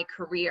in my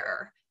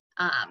career.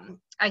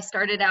 I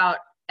started out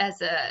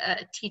as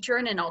a teacher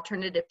in an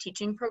alternative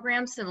teaching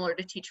program similar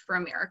to Teach for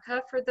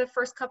America for the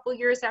first couple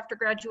years after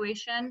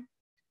graduation.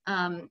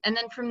 And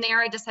then from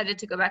there, I decided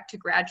to go back to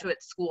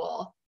graduate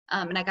school.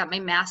 And I got my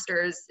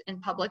master's in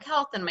public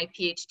health and my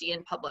PhD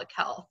in public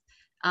health.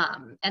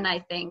 And I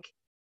think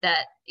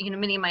that,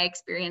 many of my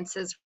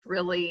experiences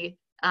really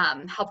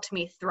helped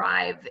me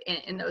thrive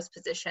in those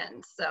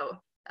positions. So,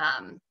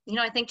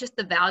 I think just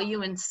the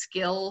value and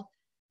skill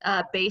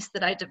base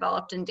that I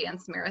developed in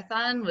Dance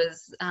Marathon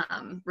was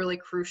really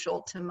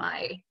crucial to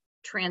my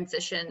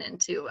transition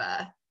into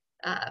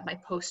my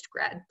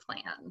post-grad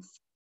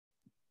plans.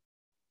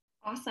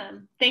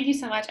 Awesome. Thank you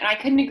so much. And I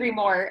couldn't agree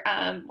more.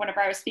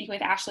 Whenever I was speaking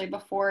with Ashley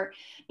before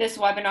this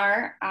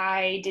webinar,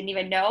 I didn't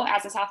even know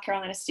as a South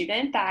Carolina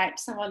student that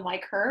someone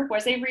like her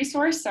was a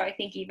resource. So I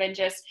think even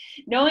just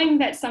knowing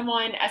that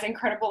someone as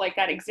incredible like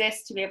that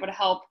exists to be able to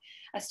help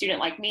a student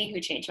like me who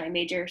changed my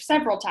major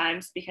several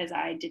times because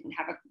I didn't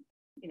have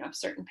a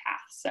certain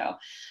path. So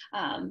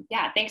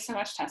yeah, thanks so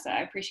much, Tessa.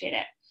 I appreciate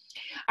it.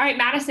 All right,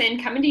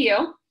 Madison, coming to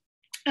you.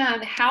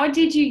 How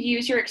did you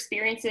use your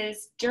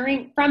experiences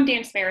from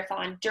Dance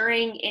Marathon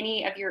during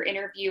any of your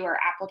interview or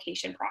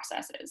application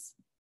processes?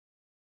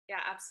 Yeah,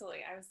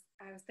 absolutely.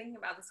 I was thinking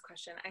about this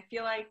question. I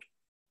feel like,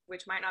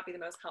 which might not be the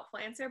most helpful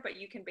answer, but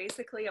you can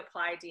basically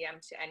apply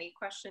DM to any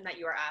question that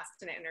you are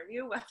asked in an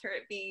interview, whether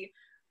it be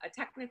a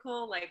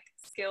technical,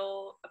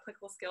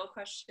 applicable skill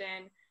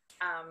question,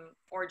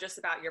 or just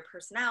about your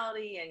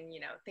personality and,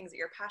 things that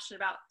you're passionate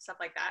about, stuff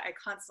like that. I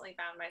constantly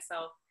found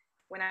myself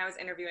when I was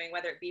interviewing,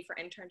 whether it be for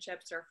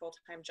internships or a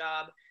full-time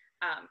job,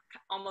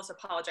 almost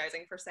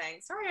apologizing for saying,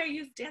 sorry, I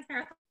used Dance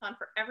Marathon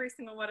for every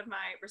single one of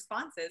my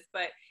responses,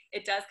 but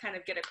it does kind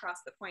of get across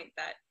the point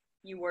that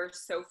you were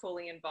so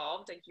fully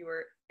involved, like you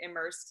were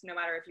immersed, no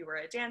matter if you were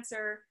a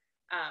dancer,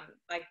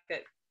 like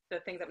the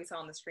things that we saw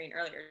on the screen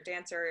earlier,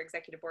 dancer,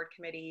 executive board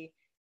committee,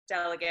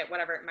 delegate,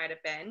 whatever it might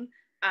have been.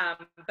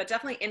 But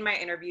definitely in my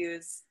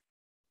interviews,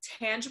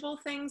 tangible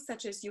things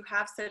such as you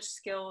have such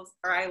skills,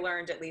 or I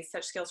learned at least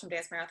such skills from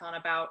Dance Marathon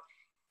about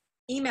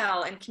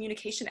email and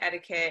communication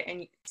etiquette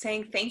and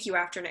saying thank you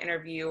after an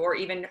interview, or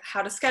even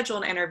how to schedule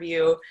an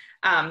interview,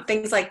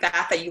 things like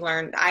that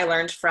I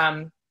learned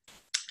from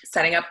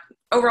setting up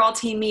overall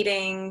team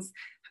meetings,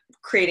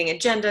 creating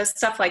agendas,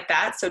 stuff like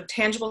that. So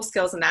tangible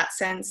skills in that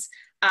sense.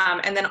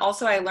 And then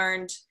also I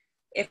learned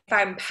if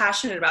I'm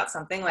passionate about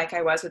something, like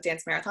I was with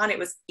Dance Marathon, it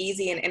was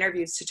easy in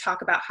interviews to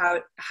talk about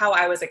how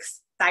I was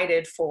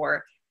excited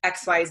for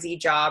XYZ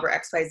job or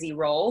XYZ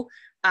role.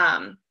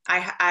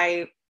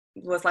 I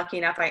was lucky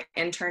enough, I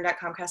interned at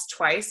Comcast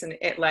twice and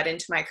it led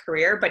into my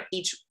career, but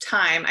each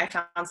time I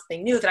found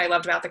something new that I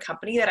loved about the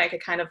company that I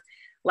could kind of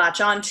latch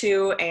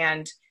onto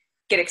and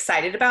get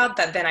excited about,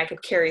 that then I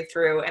could carry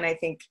through. And I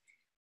think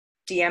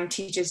DM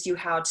teaches you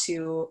how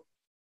to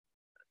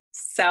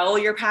sell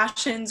your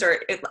passions, or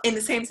in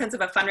the same sense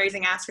of a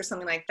fundraising ask or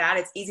something like that.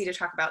 It's easy to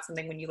talk about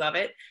something when you love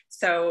it.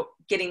 So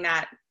getting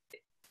that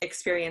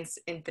experience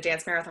in the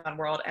Dance Marathon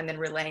world and then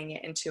relaying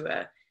it into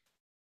a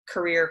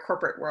career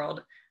corporate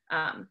world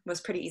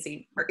was pretty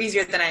easy, or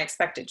easier than I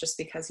expected, just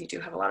because you do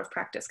have a lot of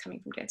practice coming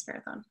from Dance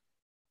Marathon.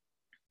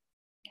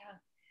 Yeah,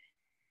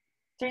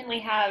 certainly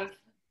have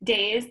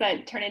days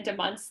that turn into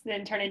months,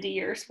 then turn into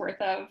years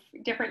worth of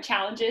different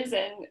challenges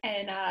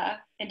and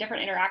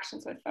different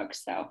interactions with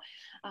folks. So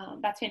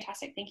that's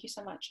fantastic. Thank you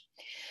so much.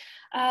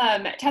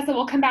 Tessa,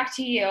 we'll come back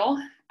to you.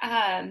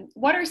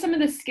 What are some of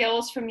the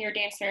skills from your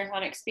Dance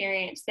Marathon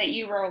experience that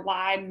you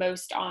rely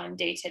most on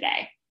day to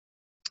day?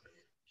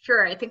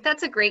 Sure, I think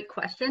that's a great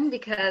question,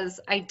 because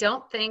I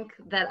don't think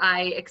that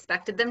I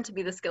expected them to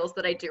be the skills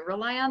that I do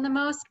rely on the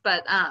most,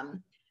 but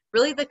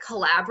really the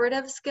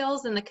collaborative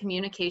skills and the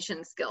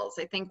communication skills.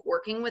 I think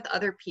working with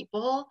other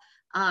people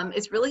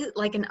is really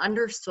like an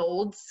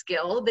undersold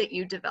skill that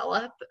you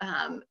develop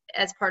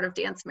as part of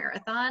Dance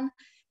Marathon.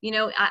 You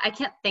know, I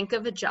can't think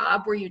of a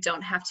job where you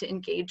don't have to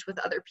engage with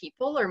other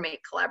people or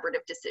make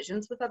collaborative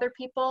decisions with other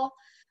people.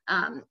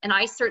 And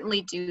I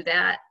certainly do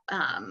that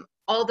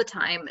all the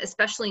time,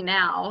 especially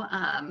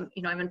now.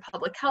 You know, I'm in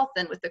public health,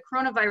 and with the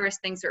coronavirus,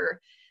 things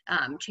are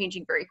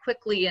changing very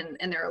quickly,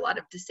 and there are a lot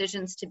of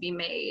decisions to be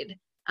made.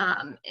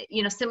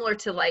 You know, similar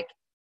to like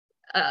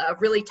a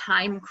really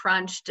time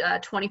crunched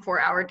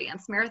 24-hour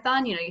Dance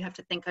Marathon, you know, you have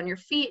to think on your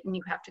feet and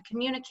you have to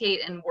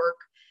communicate and work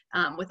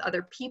with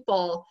other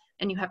people,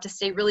 and you have to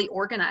stay really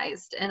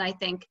organized. And I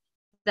think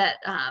that,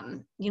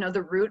 you know,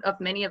 the root of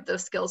many of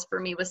those skills for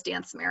me was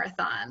Dance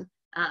Marathon.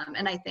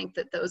 And I think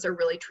that those are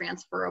really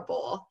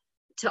transferable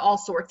to all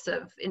sorts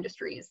of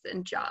industries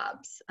and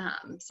jobs.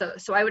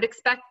 So I would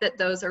expect that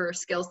those are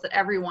skills that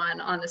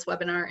everyone on this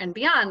webinar and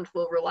beyond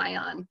will rely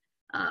on,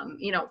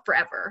 you know,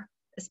 forever,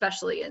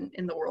 especially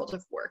in the world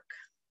of work.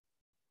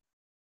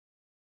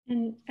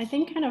 And I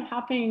think kind of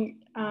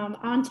hopping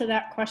onto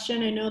that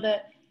question, I know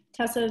that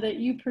Tessa, that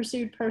you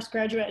pursued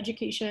postgraduate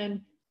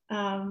education.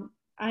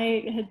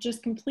 I had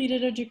just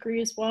completed a degree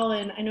as well,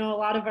 and I know a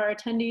lot of our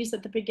attendees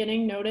at the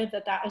beginning noted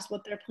that that is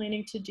what they're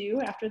planning to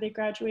do after they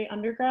graduate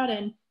undergrad.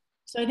 And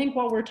so I think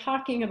while we're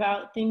talking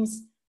about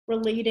things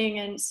relating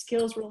and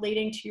skills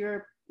relating to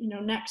your, you know,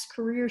 next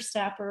career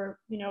step, or,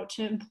 you know,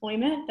 to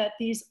employment, that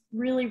these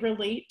really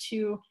relate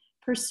to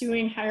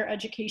pursuing higher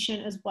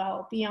education as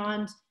well,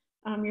 beyond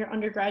your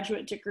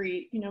undergraduate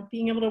degree. You know,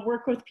 being able to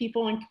work with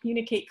people and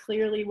communicate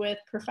clearly with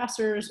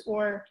professors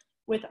or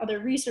with other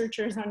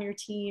researchers on your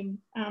team,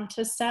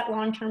 to set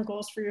long-term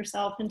goals for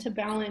yourself and to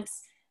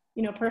balance,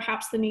 you know,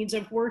 perhaps the needs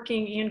of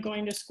working and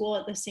going to school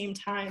at the same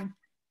time.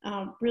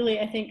 Really,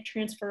 I think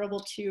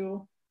transferable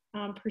to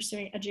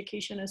pursuing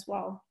education as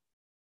well.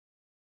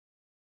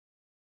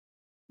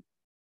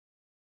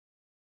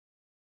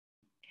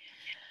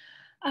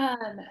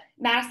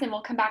 Madison, we'll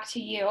come back to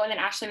you, and then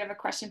Ashley, we have a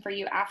question for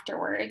you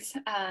afterwards.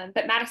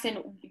 But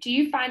Madison, do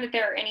you find that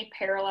there are any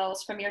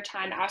parallels from your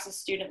time as a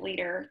student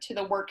leader to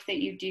the work that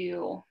you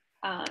do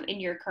in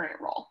your current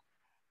role?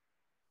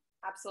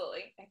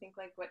 Absolutely. I think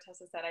like what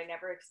Tessa said, I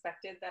never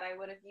expected that I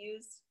would have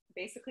used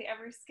basically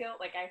every skill.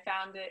 Like I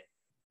found it,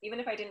 even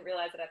if I didn't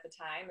realize it at the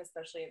time,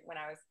 especially when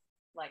I was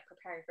like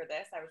preparing for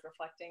this, I was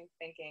reflecting,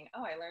 thinking,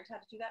 oh, I learned how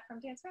to do that from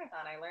Dance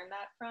Marathon. I learned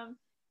that from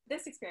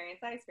this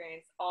experience, that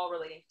experience, all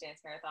relating to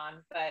Dance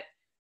Marathon. But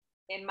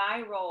in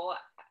my role,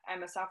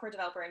 I'm a software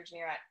developer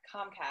engineer at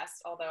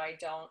Comcast, although I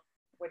don't,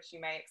 which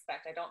you may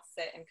expect, I don't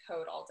sit and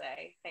code all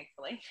day,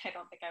 thankfully. I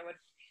don't think I would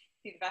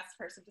be the best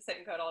person to sit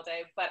and code all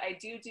day, but I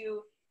do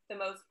the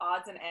most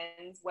odds and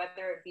ends,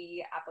 whether it be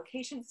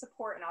application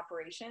support and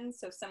operations.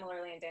 So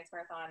similarly in Dance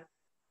Marathon,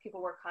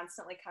 people were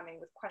constantly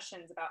coming with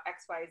questions about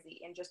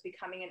XYZ, and just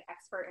becoming an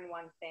expert in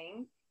one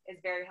thing is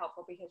very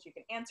helpful because you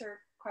can answer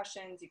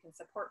questions, you can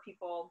support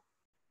people,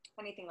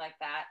 anything like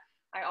that.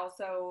 I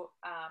also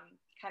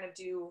kind of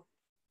do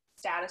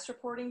status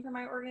reporting for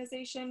my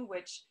organization,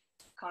 which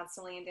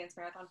constantly in Dance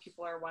Marathon,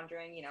 people are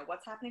wondering, you know,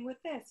 what's happening with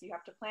this? You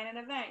have to plan an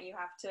event, you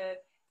have to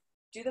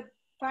do the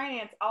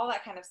finance, all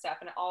that kind of stuff.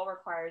 And it all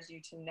requires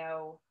you to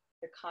know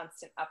the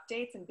constant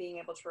updates, and being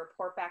able to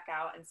report back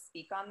out and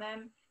speak on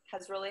them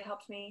has really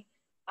helped me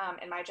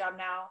in my job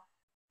now.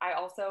 I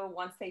also,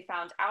 once they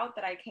found out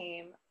that I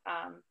came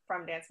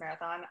from Dance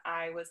Marathon,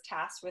 I was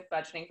tasked with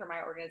budgeting for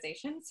my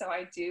organization. So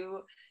I do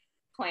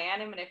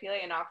plan and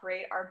manipulate and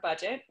operate our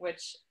budget,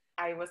 which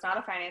I was not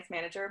a finance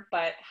manager,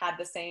 but had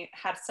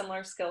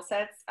similar skill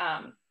sets,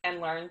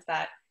 and learned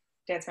that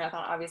Dance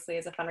Marathon obviously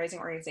is a fundraising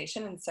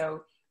organization. And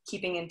so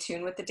keeping in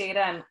tune with the data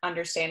and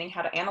understanding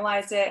how to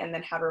analyze it and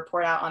then how to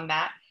report out on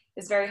that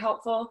is very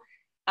helpful.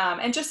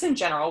 And just in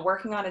general,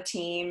 working on a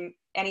team,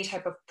 any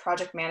type of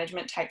project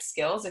management type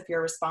skills, if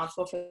you're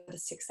responsible for the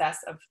success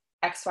of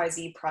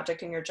XYZ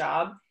project in your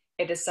job,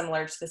 it is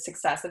similar to the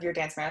success of your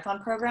Dance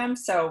Marathon program.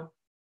 So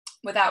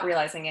without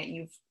realizing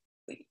it,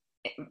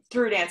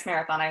 through Dance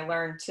Marathon, I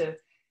learned to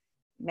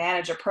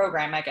manage a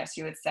program, I guess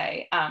you would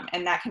say.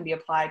 And that can be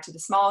applied to the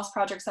smallest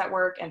projects at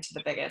work and to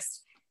the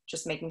biggest,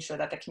 just making sure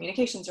that the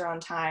communications are on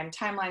time,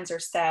 timelines are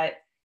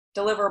set,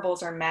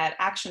 deliverables are met,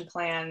 action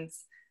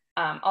plans,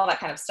 all that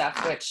kind of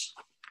stuff, which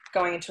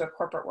going into a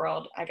corporate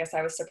world, I guess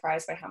I was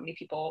surprised by how many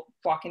people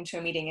walk into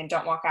a meeting and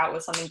don't walk out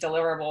with something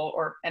deliverable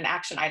or an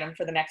action item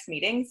for the next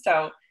meeting.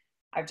 So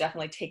I've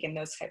definitely taken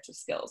those types of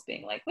skills,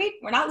 being like, wait,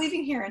 we're not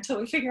leaving here until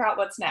we figure out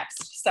what's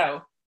next.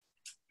 So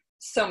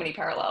many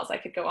parallels. I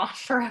could go on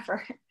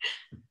forever.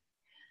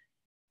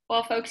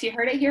 Well, folks, you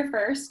heard it here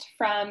first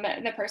from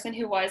the person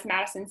who was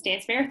Madison's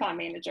Dance Marathon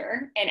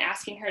manager, and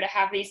asking her to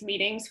have these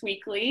meetings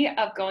weekly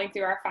of going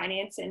through our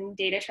finance and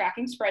data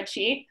tracking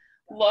spreadsheet.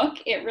 Look,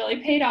 it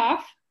really paid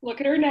off. Look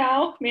at her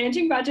now,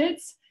 managing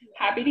budgets.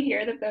 Happy to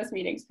hear that those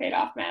meetings paid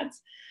off,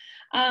 Mads.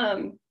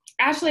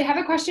 Ashley, I have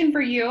a question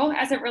for you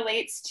as it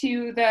relates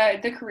to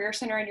the Career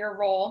Center and your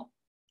role.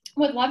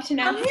 Would love to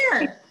know. I'm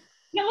here.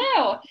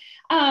 Hello.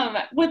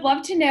 Would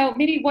love to know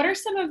maybe what are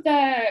some of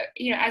the,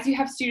 as you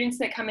have students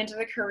that come into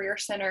the Career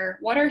Center,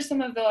 what are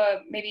some of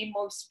the maybe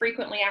most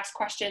frequently asked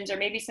questions, or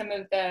maybe some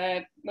of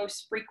the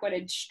most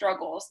frequented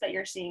struggles that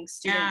you're seeing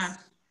students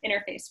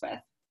interface with?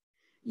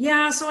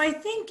 Yeah, so I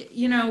think,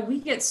 we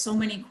get so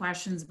many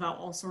questions about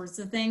all sorts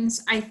of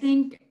things. I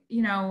think,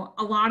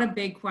 a lot of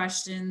big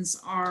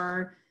questions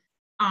are,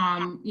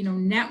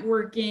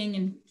 networking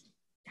and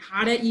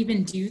how to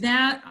even do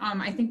that.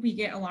 I think we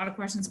get a lot of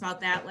questions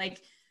about that.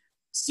 Like,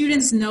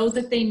 students know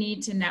that they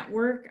need to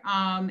network.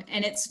 And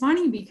it's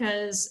funny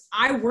because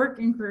I work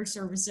in career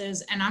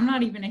services and I'm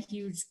not even a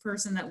huge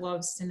person that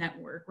loves to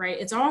network, right?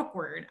 It's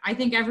awkward. I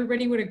think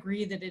everybody would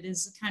agree that it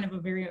is kind of a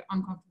very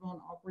uncomfortable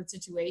and awkward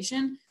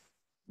situation.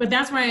 But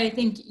that's why I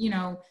think,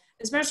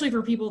 especially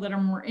for people that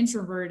are more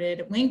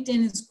introverted,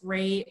 LinkedIn is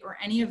great, or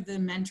any of the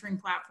mentoring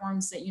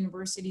platforms that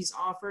universities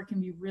offer can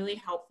be really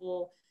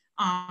helpful.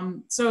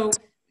 So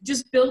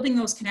just building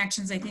those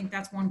connections, I think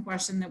that's one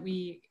question that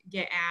we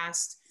get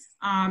asked.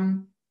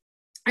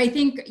 I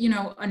think,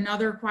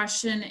 another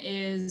question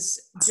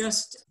is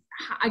just,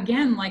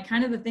 again, like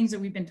kind of the things that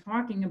we've been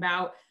talking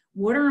about.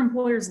 What are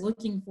employers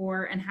looking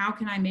for, and how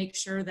can I make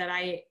sure that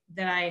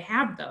I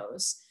have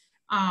those?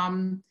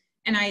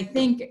 And I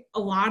think a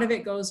lot of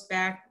it goes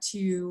back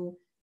to,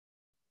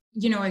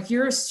 if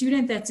you're a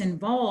student that's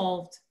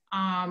involved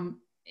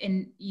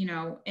in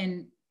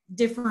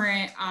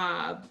different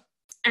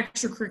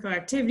extracurricular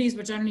activities,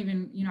 which I don't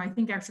even, I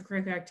think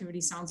extracurricular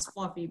activity sounds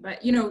fluffy,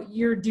 but,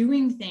 you're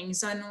doing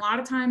things, and a lot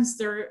of times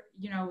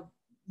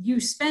you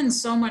spend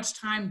so much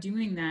time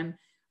doing them,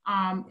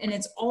 and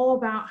it's all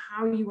about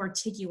how you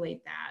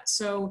articulate that.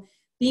 So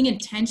being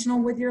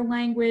intentional with your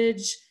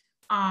language,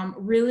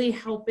 really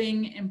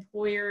helping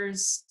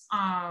employers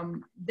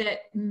that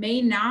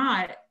may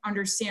not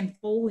understand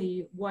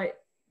fully what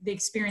the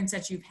experience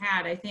that you've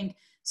had. I think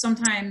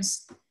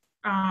sometimes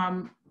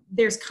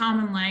there's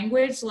common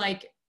language.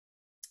 Like,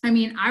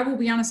 I will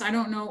be honest, I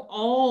don't know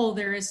all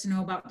there is to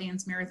know about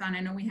Dance Marathon. I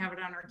know we have it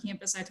on our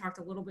campus. I talked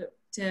a little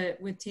bit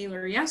with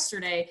Taylor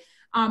yesterday,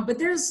 but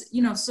there's,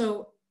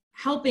 so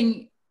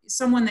helping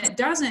someone that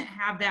doesn't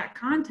have that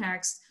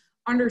context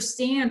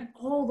understand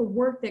all the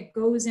work that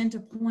goes into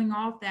pulling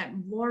off that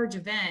large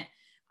event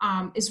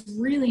is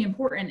really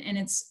important. And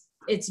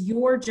it's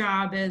your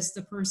job as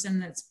the person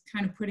that's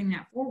kind of putting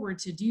that forward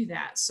to do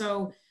that.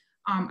 So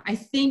I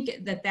think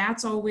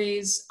that's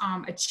always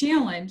a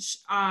challenge,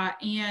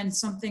 and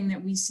something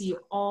that we see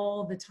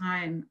all the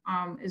time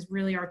is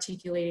really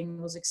articulating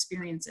those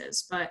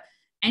experiences. But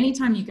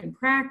anytime you can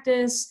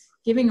practice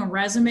giving a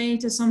resume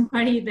to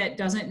somebody that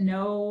doesn't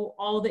know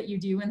all that you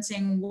do and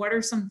saying, what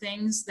are some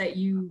things that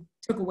you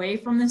took away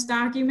from this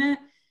document?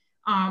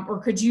 Or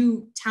could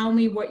you tell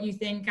me what you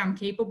think I'm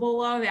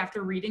capable of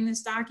after reading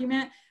this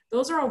document?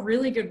 Those are all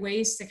really good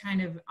ways to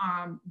kind of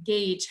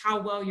gauge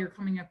how well you're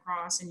coming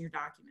across in your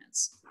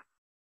documents.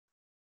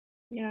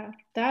 Yeah,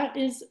 that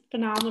is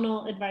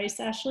phenomenal advice,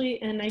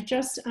 Ashley. And I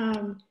just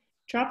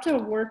dropped a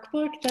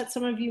workbook that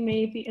some of you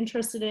may be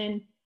interested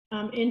in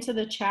into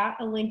the chat,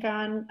 a link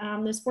on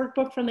this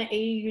workbook from the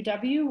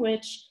AUW,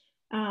 which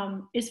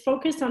is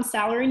focused on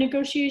salary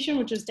negotiation,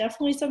 which is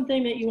definitely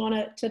something that you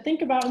want to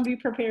think about and be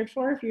prepared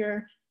for if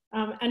you're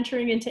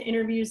entering into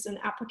interviews and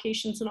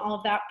applications and all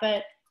of that.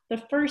 But the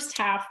first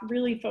half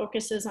really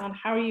focuses on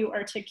how you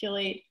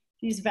articulate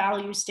these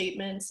value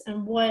statements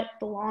and what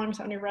belongs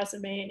on your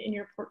resume and in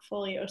your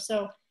portfolio.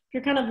 So if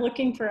you're kind of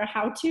looking for a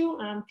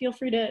how-to, feel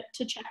free to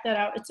check that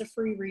out. It's a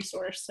free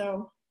resource.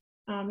 So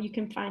you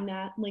can find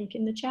that link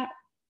in the chat.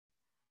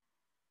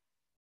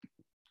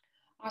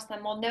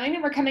 Awesome. Well, knowing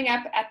that we're coming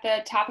up at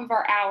the top of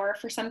our hour,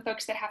 for some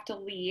folks that have to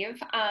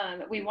leave,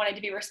 we wanted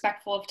to be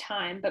respectful of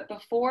time. But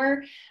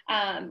before,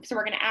 so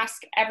we're going to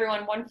ask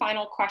everyone one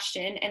final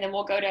question, and then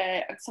we'll go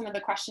to some of the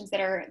questions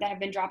that have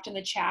been dropped in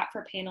the chat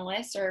for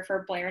panelists or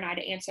for Blair and I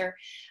to answer.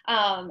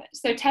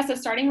 So Tessa,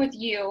 starting with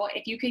you,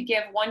 if you could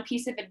give one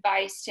piece of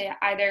advice to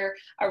either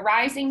a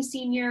rising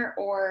senior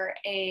or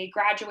a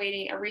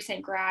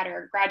recent grad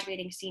or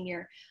graduating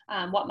senior,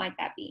 what might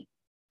that be?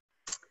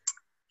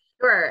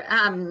 Sure.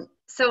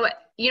 So,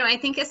 I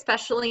think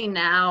especially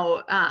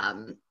now,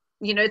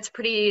 it's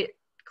pretty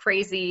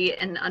crazy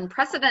and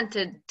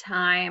unprecedented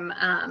time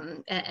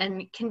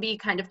and can be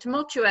kind of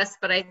tumultuous,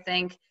 but I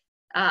think,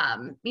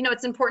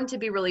 it's important to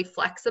be really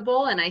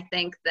flexible. And I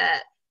think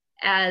that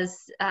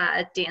as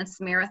dance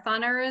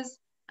marathoners,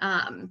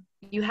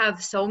 you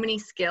have so many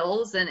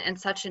skills and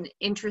such an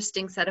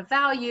interesting set of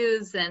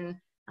values and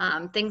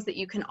things that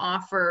you can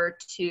offer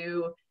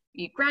to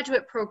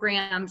graduate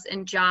programs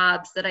and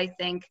jobs that I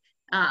think,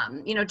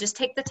 just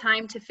take the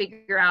time to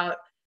figure out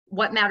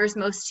what matters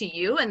most to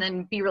you and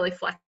then be really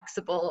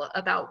flexible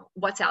about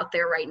what's out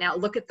there right now.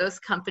 Look at those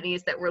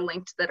companies that were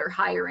linked that are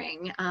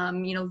hiring,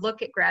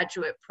 look at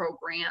graduate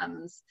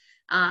programs.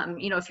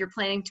 If you're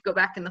planning to go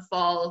back in the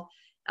fall,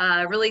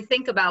 really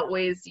think about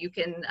ways you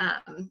can,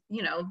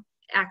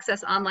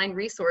 access online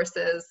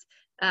resources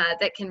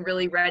that can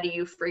really ready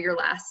you for your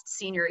last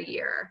senior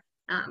year.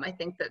 I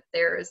think that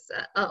there's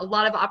a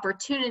lot of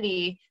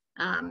opportunity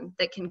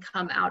that can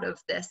come out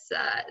of this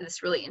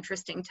really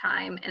interesting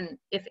time. And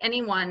if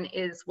anyone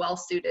is well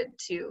suited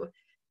to,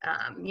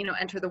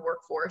 enter the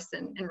workforce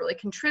and really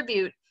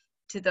contribute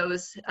to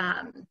those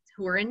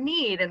who are in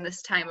need in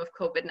this time of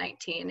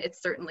COVID-19,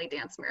 it's certainly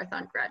Dance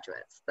Marathon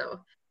graduates. So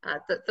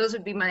those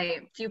would be my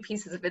few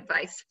pieces of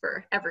advice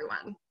for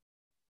everyone.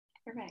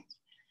 Perfect.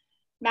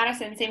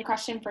 Madison, same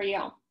question for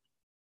you.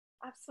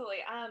 Absolutely.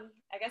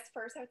 I guess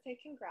first I would say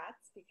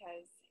congrats,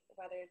 because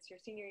whether it's your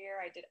senior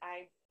year, I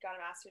got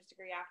a master's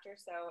degree after,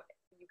 so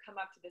you come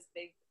up to this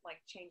big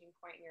changing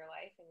point in your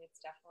life, and it's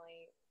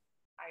definitely,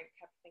 I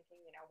kept thinking,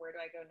 where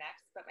do I go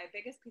next? But my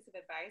biggest piece of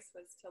advice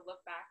was to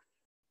look back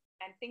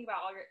and think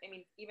about all your,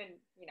 even,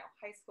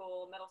 high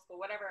school, middle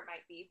school, whatever it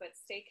might be, but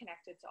stay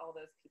connected to all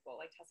those people.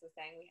 Like Tessa was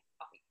saying,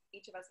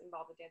 each of us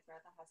involved with Dance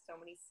Marathon has so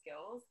many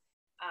skills.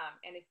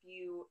 And if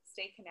you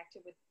stay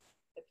connected with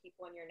the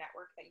people in your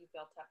network that you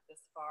built up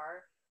this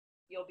far,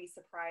 you'll be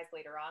surprised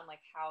later on,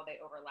 how they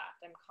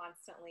overlapped. I'm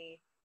constantly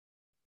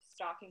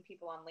stalking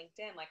people on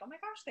LinkedIn, oh my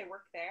gosh, they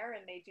work there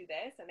and they do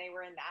this and they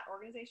were in that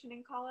organization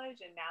in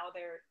college and now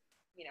they're,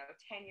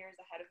 10 years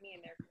ahead of me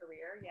in their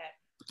career, yet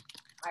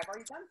I've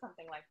already done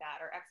something like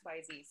that, or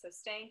XYZ. So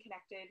staying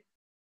connected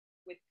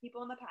with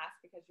people in the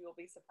past, because you will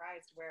be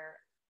surprised where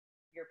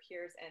your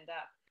peers end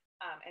up.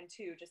 And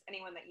two, just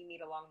anyone that you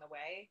meet along the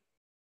way,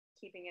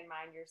 keeping in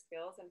mind your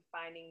skills and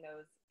finding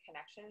those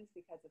connections,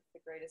 because it's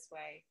the greatest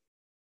way.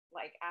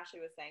 Like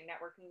Ashley was saying,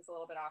 networking is a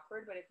little bit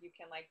awkward, but if you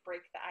can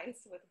break the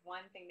ice with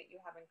one thing that you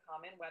have in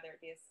common, whether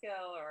it be a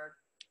skill or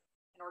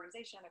an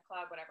organization, a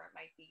club, whatever it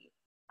might be,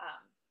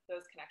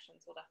 those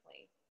connections will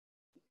definitely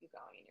keep you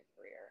going in your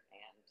career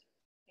and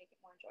make it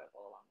more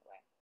enjoyable along the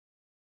way.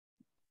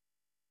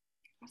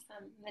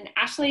 Awesome. And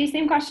Ashley,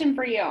 same question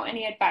for you.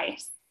 Any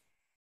advice?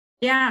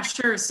 Yeah,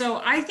 sure.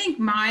 So I think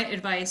my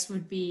advice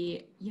would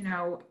be,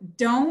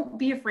 don't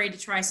be afraid to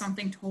try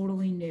something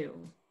totally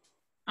new.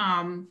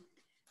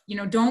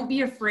 Don't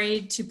be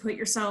afraid to put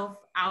yourself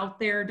out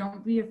there.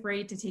 Don't be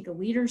afraid to take a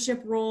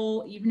leadership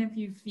role, even if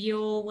you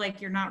feel like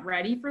you're not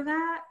ready for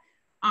that.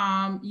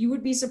 You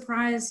would be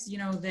surprised,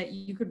 that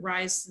you could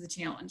rise to the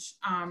challenge.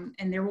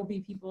 And there will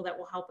be people that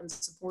will help and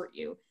support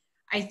you.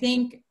 I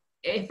think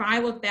if I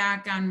look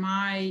back on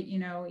my,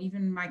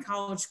 even my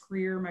college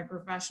career, my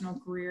professional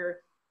career,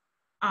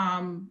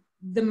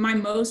 my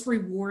most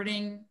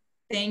rewarding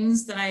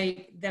things that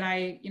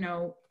I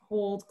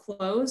hold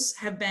close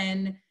have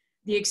been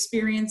the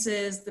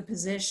experiences, the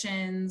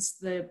positions,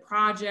 the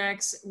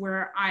projects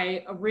where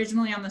I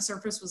originally on the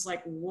surface was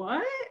like,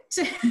 what?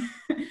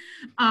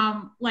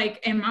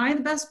 Am I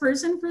the best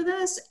person for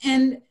this?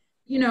 And,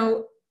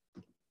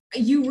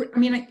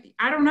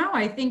 I don't know.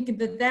 I think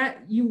that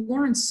you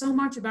learn so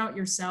much about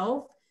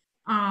yourself.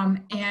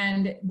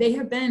 And they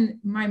have been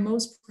my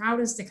most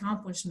proudest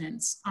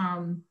accomplishments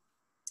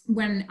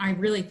when I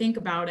really think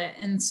about it.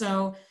 And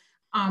so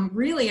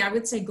really, I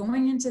would say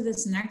going into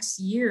this next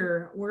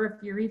year, or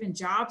if you're even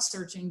job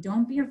searching,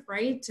 don't be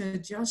afraid to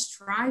just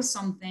try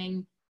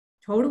something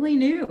totally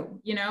new,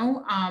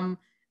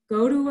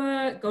 go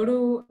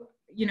to,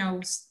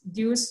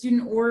 do a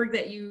student org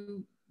that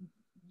you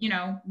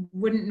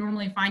wouldn't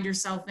normally find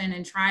yourself in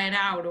and try it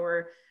out,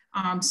 or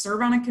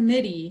serve on a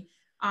committee,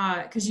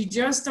 because you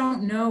just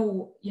don't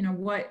know,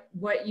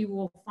 what you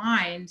will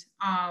find,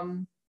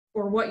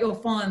 or what you'll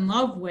fall in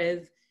love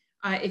with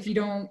if you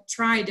don't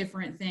try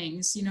different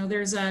things.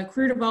 There's a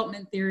career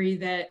development theory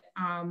that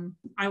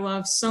I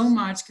love so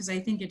much because I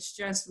think it's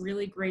just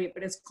really great,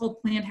 but it's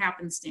called planned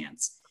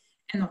happenstance.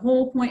 And the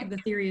whole point of the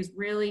theory is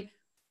really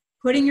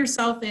putting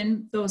yourself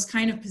in those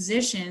kind of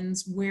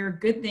positions where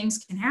good things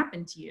can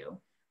happen to you.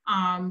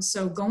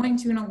 So going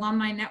to an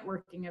alumni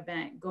networking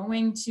event,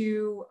 going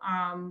to,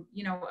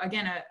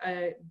 again,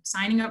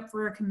 signing up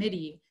for a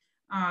committee,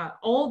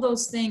 all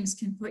those things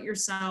can put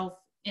yourself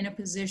in a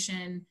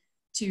position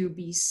to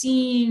be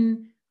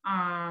seen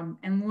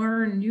and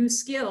learn new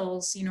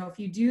skills. If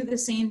you do the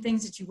same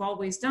things that you've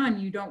always done,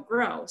 you don't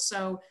grow.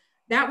 So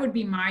that would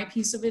be my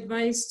piece of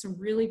advice, to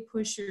really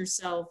push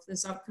yourself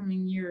this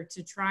upcoming year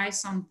to try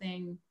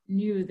something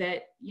new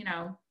that,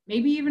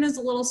 maybe even is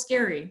a little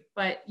scary,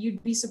 but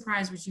you'd be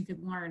surprised what you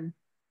could learn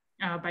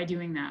by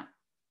doing that.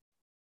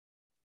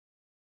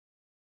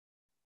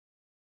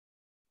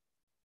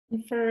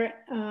 For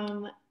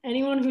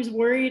anyone who's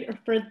worried, or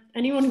for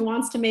anyone who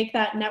wants to make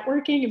that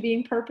networking and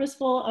being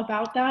purposeful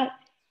about that,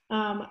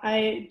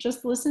 I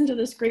just listened to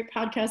this great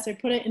podcast. I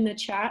put it in the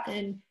chat,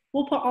 and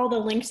we'll put all the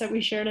links that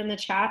we shared in the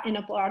chat in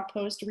a blog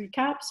post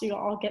recap, so you'll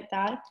all get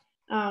that.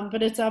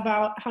 But it's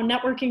about how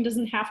networking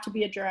doesn't have to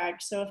be a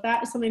drag. So if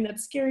that is something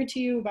that's scary to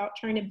you about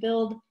trying to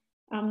build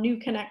new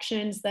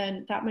connections,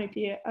 then that might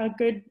be a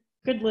good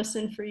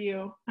listen for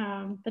you.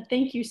 But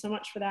thank you so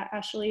much for that,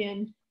 Ashley.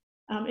 And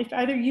if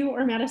either you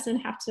or Madison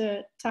have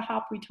to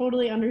hop, we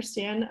totally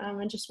understand,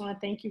 and just want to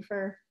thank you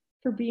for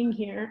being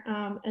here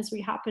as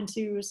we hop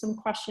into some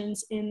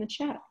questions in the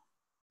chat.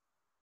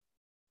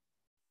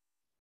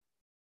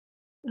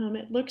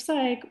 It looks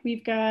like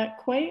we've got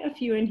quite a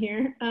few in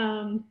here.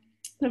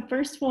 The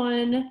first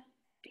one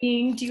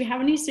being, do you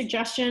have any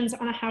suggestions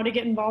on how to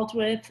get involved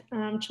with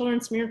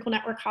Children's Miracle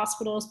Network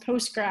Hospitals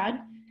post-grad?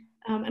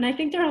 And I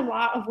think there are a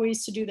lot of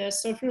ways to do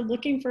this. So if you're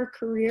looking for a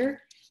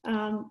career,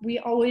 we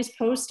always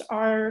post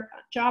our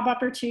job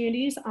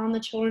opportunities on the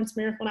Children's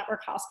Miracle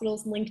Network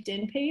Hospitals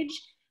LinkedIn page.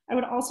 I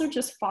would also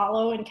just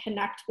follow and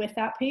connect with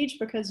that page,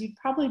 because you'd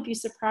probably be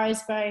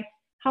surprised by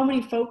how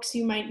many folks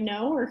you might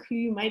know or who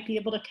you might be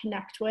able to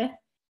connect with,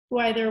 who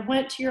either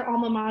went to your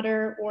alma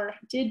mater or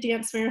did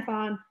Dance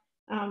Marathon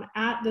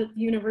at the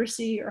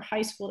university or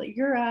high school that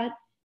you're at,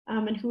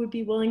 and who would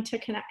be willing to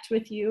connect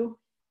with you.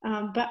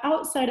 But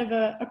outside of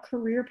a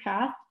career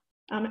path,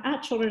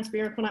 at Children's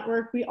Miracle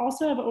Network, we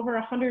also have over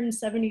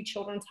 170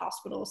 children's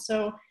hospitals.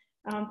 So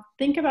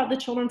think about the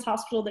children's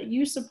hospital that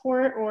you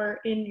support, or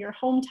in your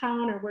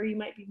hometown, or where you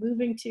might be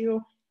moving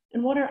to,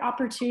 and what are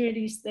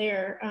opportunities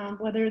there,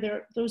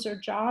 whether those are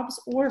jobs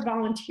or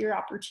volunteer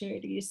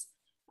opportunities.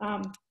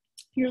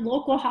 Your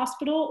local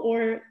hospital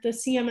or the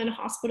CMN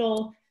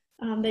hospital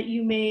that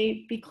you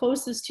may be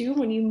closest to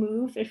when you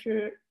move, if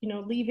you're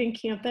leaving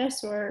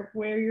campus or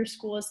where your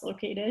school is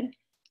located,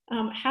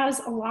 has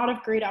a lot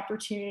of great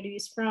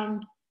opportunities,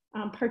 from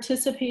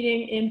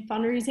participating in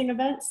fundraising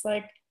events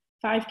like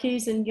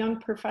 5Ks and young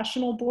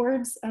professional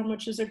boards,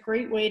 which is a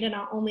great way to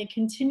not only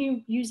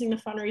continue using the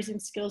fundraising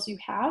skills you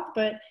have,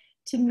 but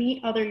to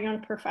meet other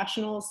young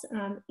professionals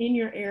in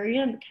your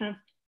area and kind of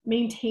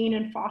maintain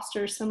and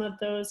foster some of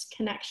those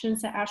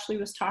connections that Ashley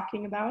was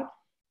talking about.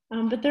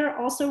 But there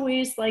are also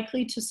ways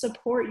likely to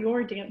support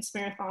your Dance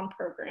Marathon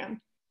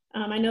program.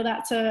 I know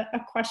that's a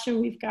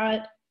question we've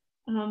got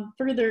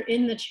further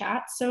in the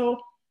chat. So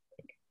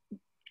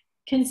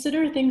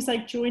consider things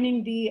like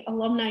joining the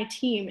alumni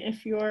team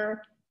if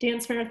your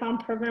Dance Marathon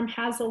program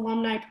has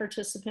alumni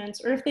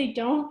participants, or if they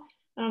don't,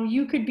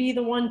 you could be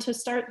the one to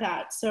start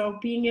that. So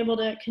being able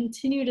to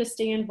continue to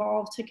stay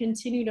involved, to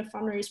continue to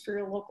fundraise for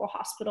your local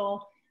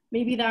hospital.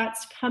 Maybe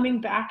that's coming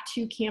back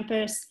to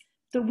campus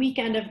the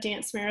weekend of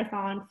Dance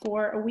Marathon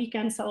for a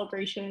weekend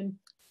celebration,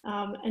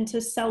 and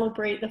to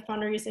celebrate the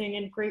fundraising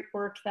and great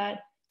work that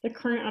the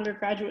current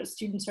undergraduate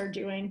students are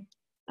doing.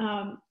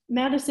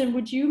 Madison,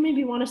 would you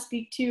maybe want to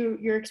speak to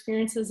your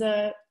experience as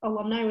an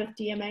alumni with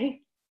DMA?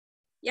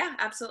 Yeah,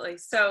 absolutely.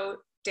 So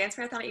Dance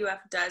Marathon at UF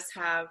does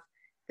have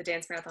the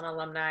Dance Marathon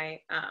Alumni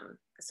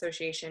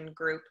Association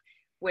group,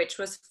 which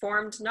was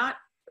formed not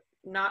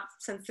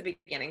since the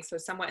beginning, so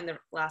somewhat in the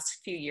last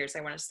few years,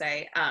 I want to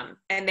say.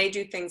 And they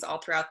do things all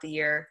throughout the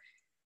year.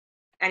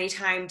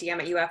 Anytime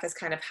DM at UF is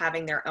kind of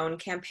having their own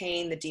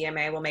campaign, the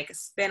DMA will make a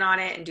spin on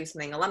it and do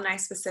something alumni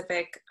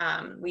specific.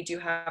 We do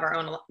have our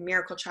own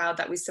Miracle Child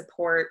that we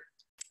support,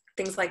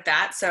 things like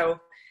that. So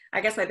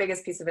I guess my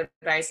biggest piece of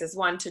advice is,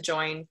 one, to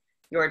join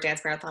your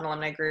Dance Marathon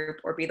alumni group,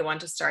 or be the one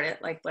to start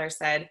it, like Blair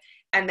said.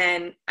 And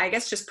then I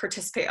guess just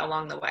participate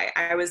along the way.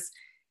 I was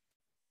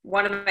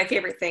one of my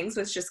favorite things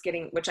was just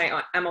getting, which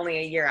I'm only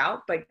a year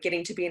out, but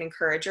getting to be an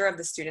encourager of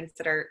the students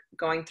that are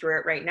going through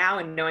it right now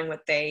and knowing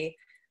what they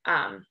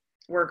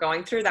were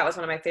going through. That was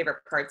one of my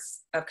favorite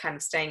parts of kind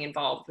of staying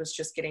involved, was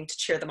just getting to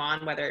cheer them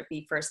on, whether it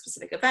be for a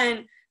specific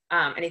event,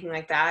 anything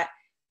like that.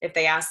 If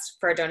they asked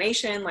for a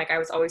donation, like I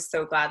was always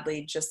so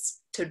gladly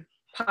just to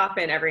pop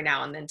in every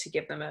now and then to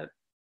give them a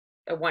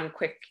one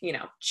quick,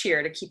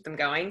 cheer to keep them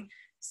going.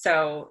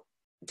 So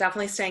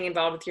definitely staying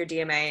involved with your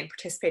DMA and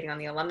participating on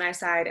the alumni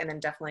side, and then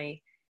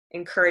definitely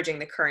encouraging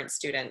the current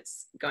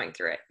students going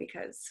through it,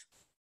 because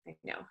I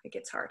know it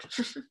gets hard.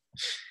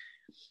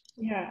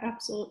 Yeah,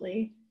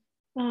 absolutely.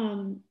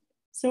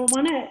 So I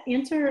want to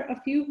answer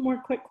a few more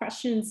quick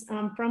questions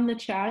from the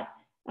chat.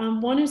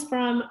 One is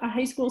from a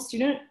high school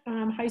student,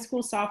 high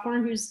school sophomore,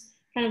 who's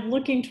kind of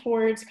looking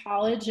towards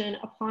college and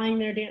applying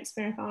their Dance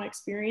Marathon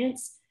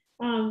experience.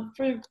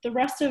 For the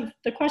rest of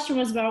the question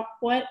was about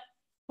what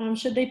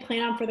should they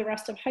plan on for the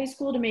rest of high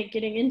school to make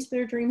getting into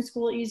their dream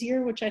school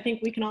easier, which I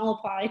think we can all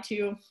apply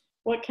to.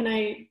 What can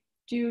I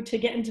do to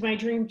get into my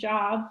dream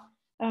job?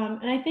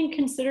 And I think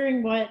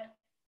considering what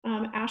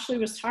Ashley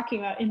was talking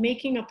about and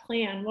making a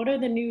plan, what are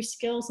the new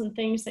skills and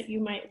things that you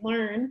might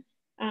learn?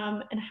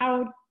 And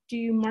how do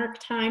you mark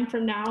time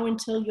from now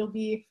until you'll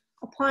be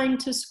applying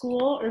to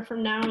school, or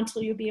from now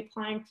until you'll be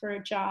applying for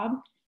a job?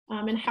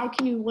 And how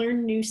can you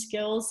learn new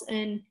skills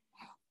and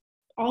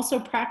also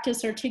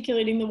practice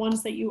articulating the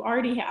ones that you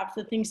already have,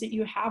 the things that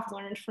you have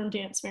learned from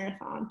Dance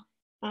Marathon?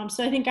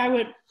 So I think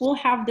we'll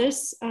have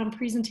this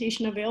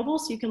presentation available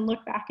so you can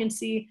look back and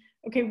see,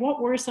 okay,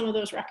 what were some of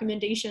those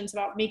recommendations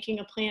about making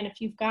a plan if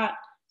you've got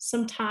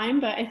some time?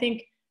 But I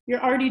think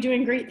you're already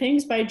doing great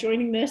things by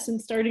joining this and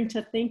starting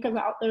to think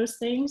about those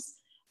things.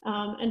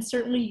 And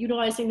certainly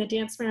utilizing the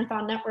Dance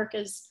Marathon Network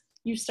as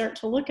you start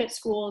to look at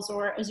schools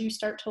or as you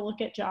start to look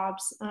at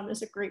jobs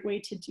is a great way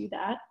to do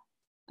that.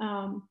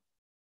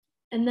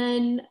 And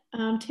then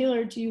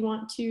Taylor, do you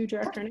want to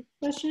direct our next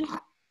question?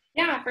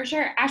 Yeah, for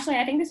sure. Ashley,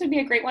 I think this would be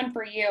a great one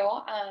for you.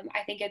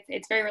 I think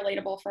it's very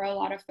relatable for a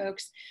lot of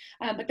folks.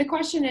 But the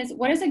question is,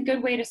 what is a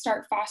good way to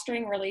start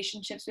fostering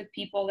relationships with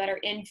people that are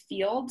in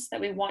fields that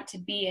we want to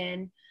be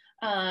in?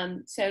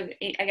 So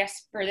I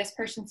guess for this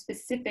person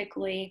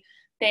specifically,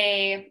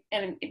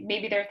 and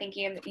maybe they're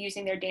thinking of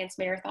using their Dance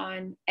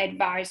Marathon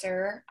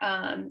advisor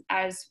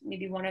as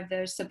maybe one of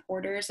those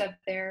supporters of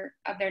their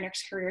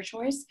next career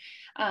choice.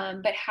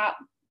 But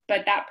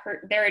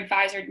their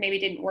advisor maybe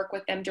didn't work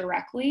with them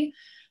directly.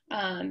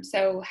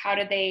 So how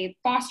do they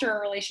foster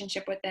a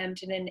relationship with them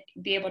to then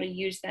be able to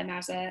use them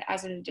as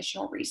an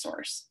additional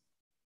resource?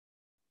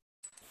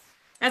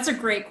 That's a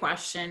great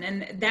question.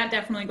 And that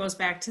definitely goes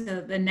back to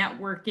the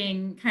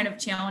networking kind of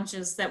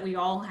challenges that we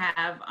all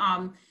have.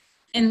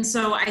 And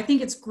so I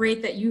think it's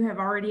great that you have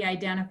already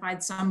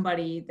identified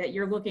somebody that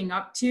you're looking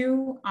up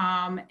to.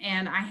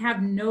 And I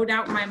have no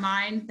doubt in my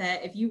mind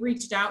that if you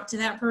reached out to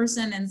that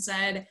person and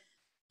said,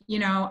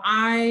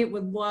 I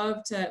would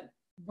love to,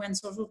 when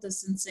social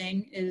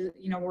distancing is,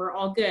 we're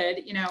all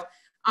good,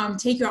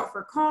 take you out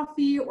for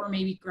coffee or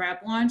maybe grab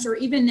lunch, or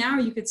even now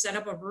you could set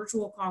up a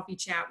virtual coffee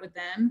chat with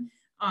them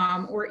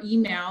or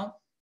email.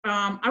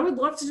 I would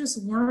love to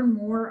just learn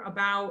more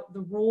about the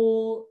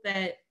role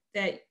that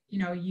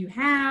you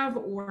have,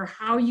 or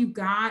how you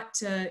got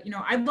to,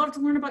 I'd love to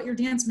learn about your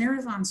Dance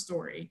Marathon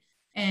story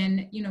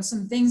and,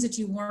 some things that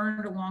you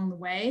learned along the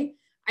way.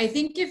 I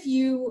think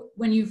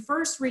when you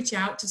first reach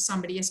out to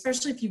somebody,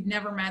 especially if you've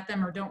never met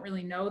them or don't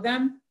really know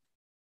them,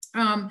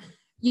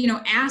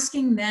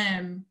 asking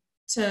them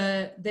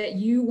that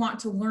you want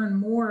to learn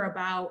more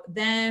about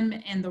them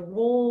and the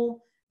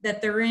role that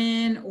they're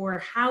in or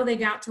how they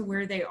got to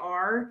where they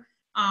are.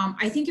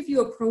 I think if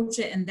you approach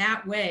it in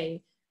that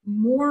way,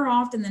 more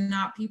often than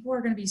not, people are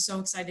going to be so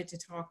excited to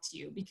talk to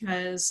you,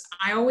 because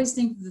I always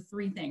think of the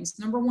three things.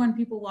 Number one,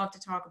 people love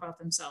to talk about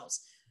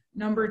themselves.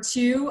 Number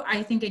two,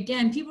 I think,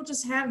 again, people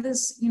just have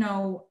this,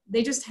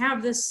 they just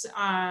have this,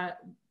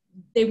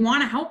 they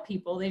want to help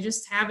people. They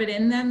just have it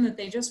in them that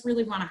they just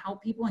really want to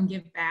help people and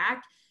give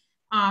back.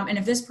 And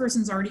if this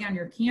person's already on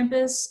your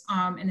campus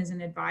and is an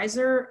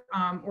advisor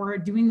or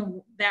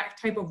doing that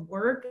type of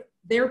work,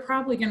 they're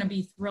probably going to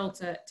be thrilled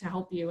to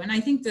help you. And I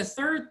think the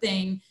third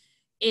thing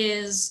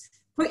is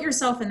put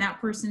yourself in that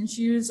person's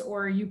shoes,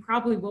 or you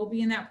probably will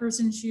be in that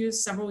person's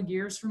shoes several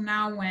years from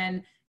now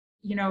when,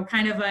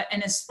 kind of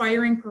an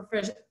aspiring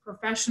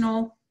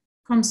professional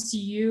comes to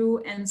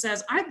you and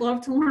says, I'd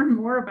love to learn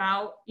more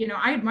about,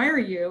 I admire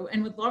you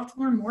and would love to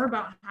learn more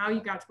about how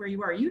you got to where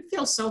you are. You'd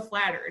feel so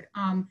flattered.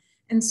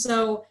 And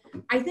so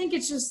I think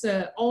it's just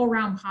an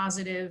all-around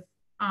positive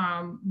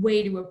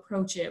way to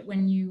approach it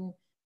when you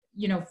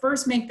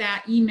first make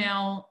that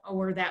email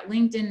or that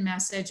LinkedIn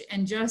message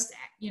and just,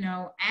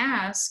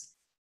 ask,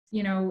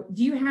 do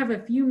you have a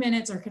few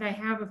minutes, or could I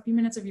have a few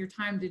minutes of your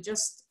time to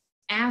just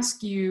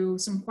ask you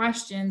some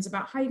questions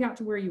about how you got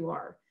to where you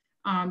are?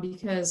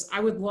 Because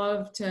I would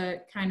love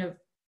to kind of,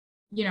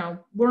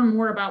 learn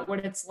more about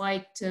what it's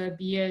like to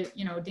be a,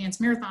 Dance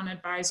Marathon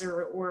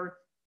advisor, or,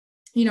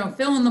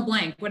 fill in the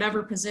blank,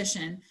 whatever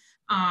position.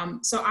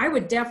 So I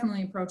would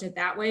definitely approach it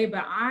that way,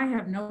 but I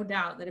have no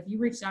doubt that if you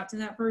reached out to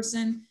that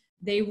person,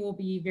 they will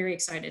be very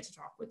excited to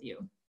talk with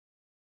you.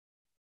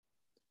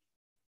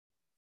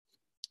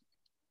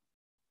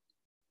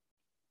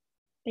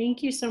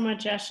 Thank you so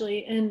much,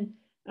 Ashley. And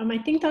I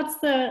think that's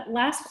the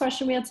last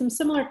question. We had some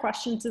similar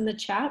questions in the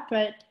chat,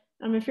 but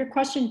if your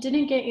question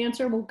didn't get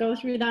answered, we'll go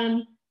through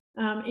them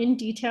in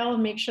detail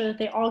and make sure that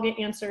they all get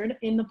answered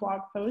in the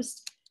blog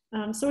post.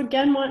 So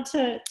again, want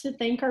to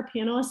thank our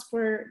panelists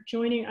for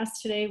joining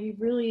us today. We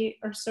really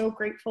are so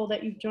grateful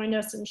that you've joined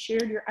us and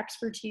shared your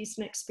expertise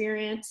and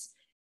experience.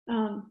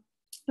 I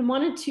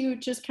wanted to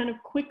just kind of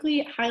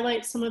quickly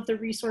highlight some of the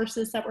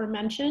resources that were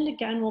mentioned.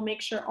 Again, we'll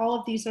make sure all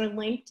of these are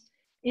linked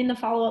in the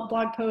follow-up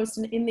blog post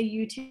and in the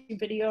YouTube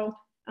video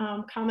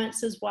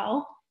comments as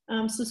well.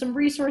 So some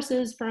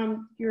resources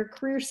from your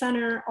Career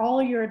Center,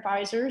 all your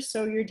advisors,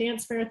 so your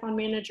Dance Marathon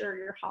manager,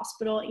 your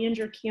hospital, and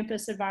your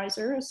campus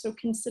advisor. So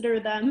consider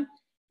them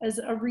as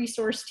a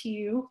resource to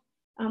you.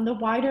 The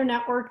wider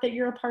network that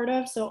you're a part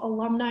of, so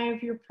alumni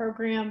of your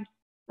program,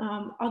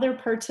 other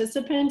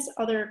participants,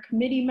 other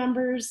committee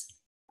members,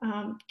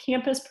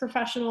 campus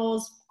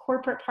professionals,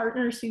 corporate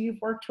partners who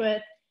you've worked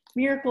with,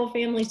 miracle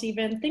families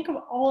even. Think of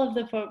all of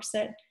the folks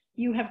that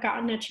you have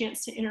gotten a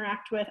chance to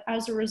interact with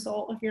as a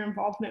result of your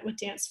involvement with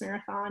Dance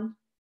Marathon.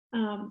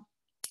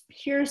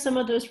 Here are some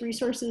of those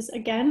resources,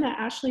 again, that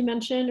Ashley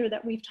mentioned or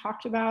that we've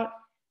talked about.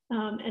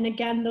 And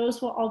again,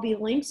 those will all be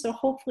linked. So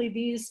hopefully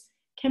these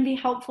can be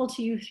helpful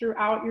to you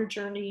throughout your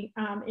journey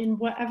in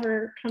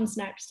whatever comes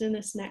next in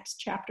this next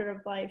chapter of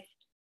life.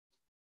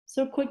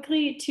 So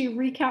quickly to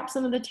recap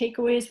some of the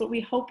takeaways, what we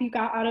hope you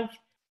got out of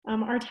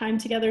our time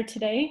together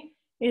today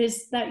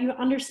is that you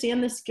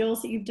understand the skills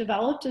that you've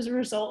developed as a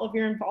result of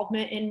your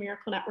involvement in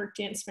Miracle Network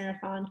Dance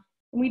Marathon.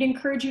 And we'd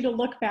encourage you to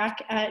look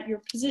back at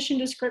your position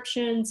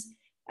descriptions,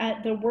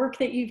 at the work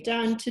that you've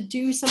done to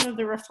do some of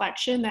the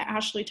reflection that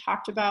Ashley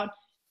talked about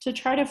to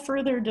try to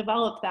further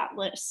develop that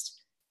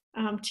list,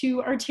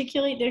 to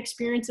articulate the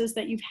experiences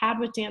that you've had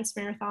with Dance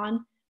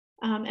Marathon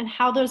and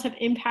how those have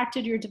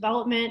impacted your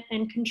development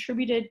and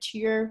contributed to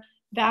your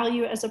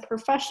value as a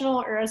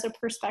professional or as a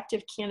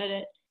prospective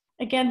candidate.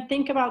 Again,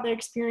 think about the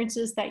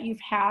experiences that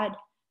you've had,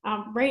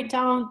 write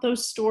down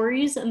those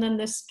stories and then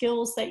the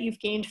skills that you've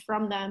gained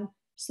from them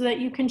so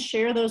that you can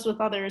share those with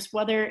others,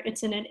 whether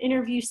it's in an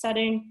interview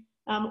setting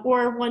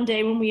or one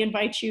day when we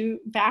invite you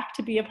back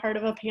to be a part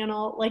of a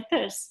panel like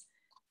this.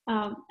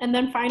 And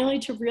then finally,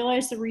 to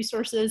realize the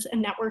resources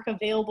and network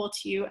available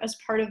to you as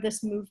part of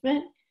this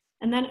movement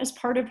and then as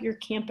part of your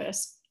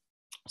campus.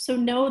 So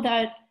know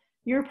that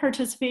you're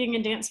participating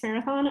in Dance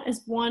Marathon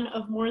as one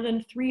of more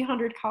than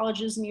 300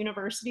 colleges and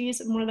universities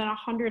and more than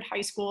 100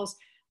 high schools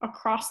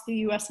across the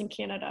US and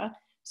Canada.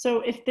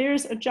 So if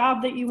there's a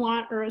job that you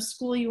want or a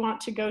school you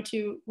want to go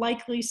to,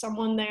 likely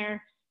someone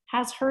there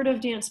has heard of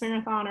Dance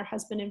Marathon or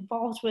has been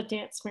involved with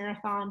Dance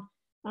Marathon.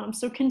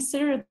 So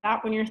consider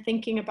that when you're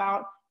thinking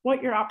about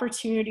what your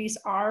opportunities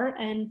are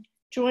and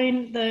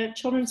join the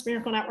Children's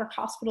Miracle Network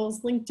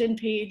Hospital's LinkedIn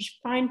page,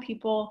 find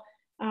people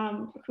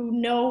who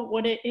know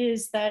what it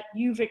is that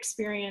you've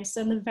experienced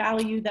and the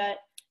value that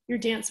your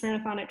Dance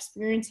Marathon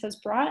experience has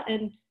brought.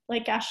 And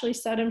like Ashley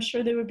said, I'm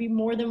sure they would be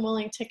more than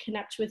willing to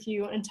connect with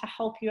you and to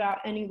help you out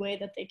any way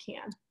that they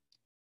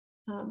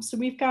can. So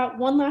we've got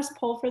one last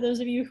poll for those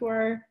of you who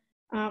are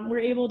were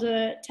able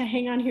to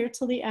hang on here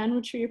till the end,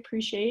 which we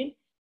appreciate.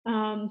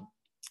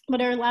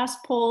 But our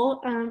last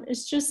poll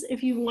is just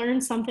if you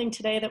learned something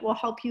today that will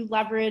help you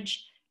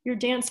leverage your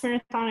Dance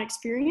Marathon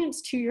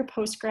experience to your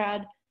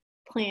post-grad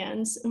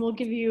plans, and we'll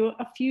give you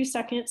a few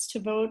seconds to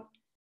vote.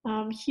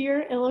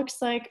 Here it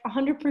looks like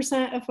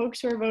 100% of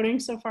folks who are voting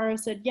so far have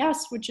said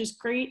yes, which is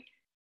great.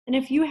 And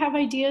if you have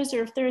ideas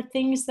or if there are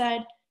things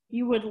that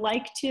you would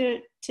like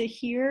to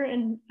hear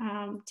and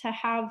to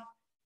have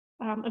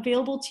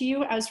available to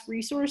you as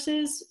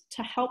resources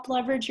to help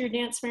leverage your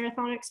Dance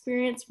Marathon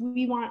experience,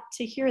 we want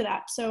to hear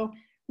that. So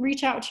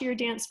reach out to your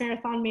Dance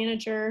Marathon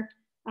manager.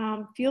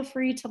 Feel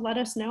free to let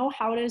us know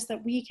how it is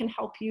that we can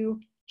help you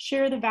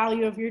share the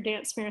value of your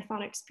Dance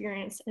Marathon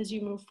experience as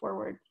you move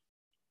forward.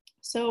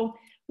 So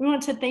we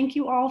want to thank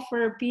you all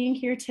for being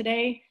here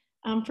today,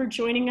 for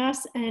joining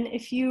us. And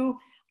if you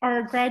are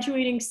a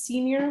graduating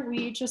senior,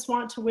 we just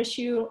want to wish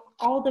you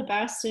all the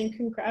best and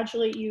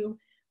congratulate you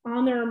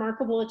on the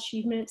remarkable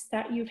achievements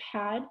that you've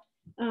had.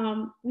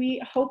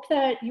 We hope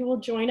that you will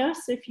join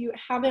us if you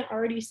haven't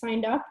already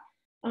signed up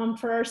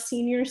for our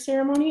senior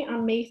ceremony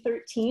on May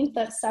 13th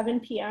at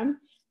 7 p.m.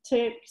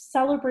 to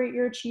celebrate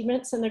your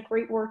achievements and the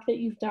great work that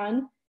you've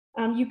done.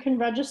 You can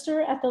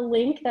register at the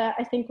link that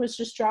I think was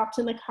just dropped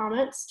in the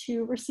comments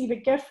to receive a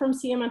gift from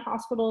CMN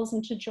Hospitals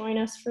and to join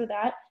us for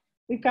that.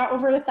 We've got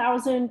over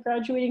 1,000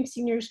 graduating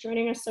seniors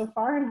joining us so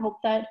far and hope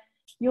that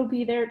you'll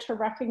be there to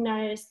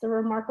recognize the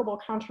remarkable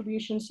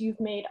contributions you've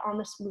made on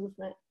this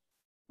movement.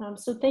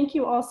 So thank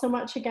you all so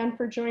much again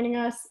for joining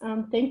us.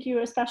 Thank you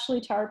especially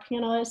to our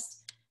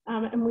panelists,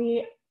 and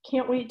we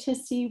can't wait to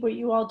see what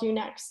you all do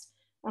next.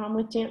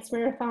 with Dance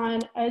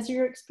Marathon as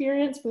your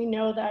experience. We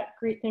know that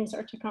great things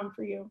are to come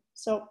for you.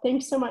 So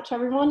thanks so much,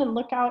 everyone, and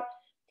look out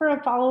for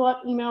a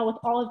follow-up email with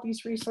all of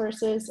these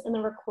resources and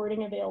the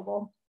recording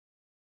available.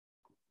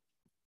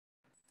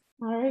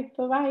 All right,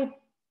 bye-bye.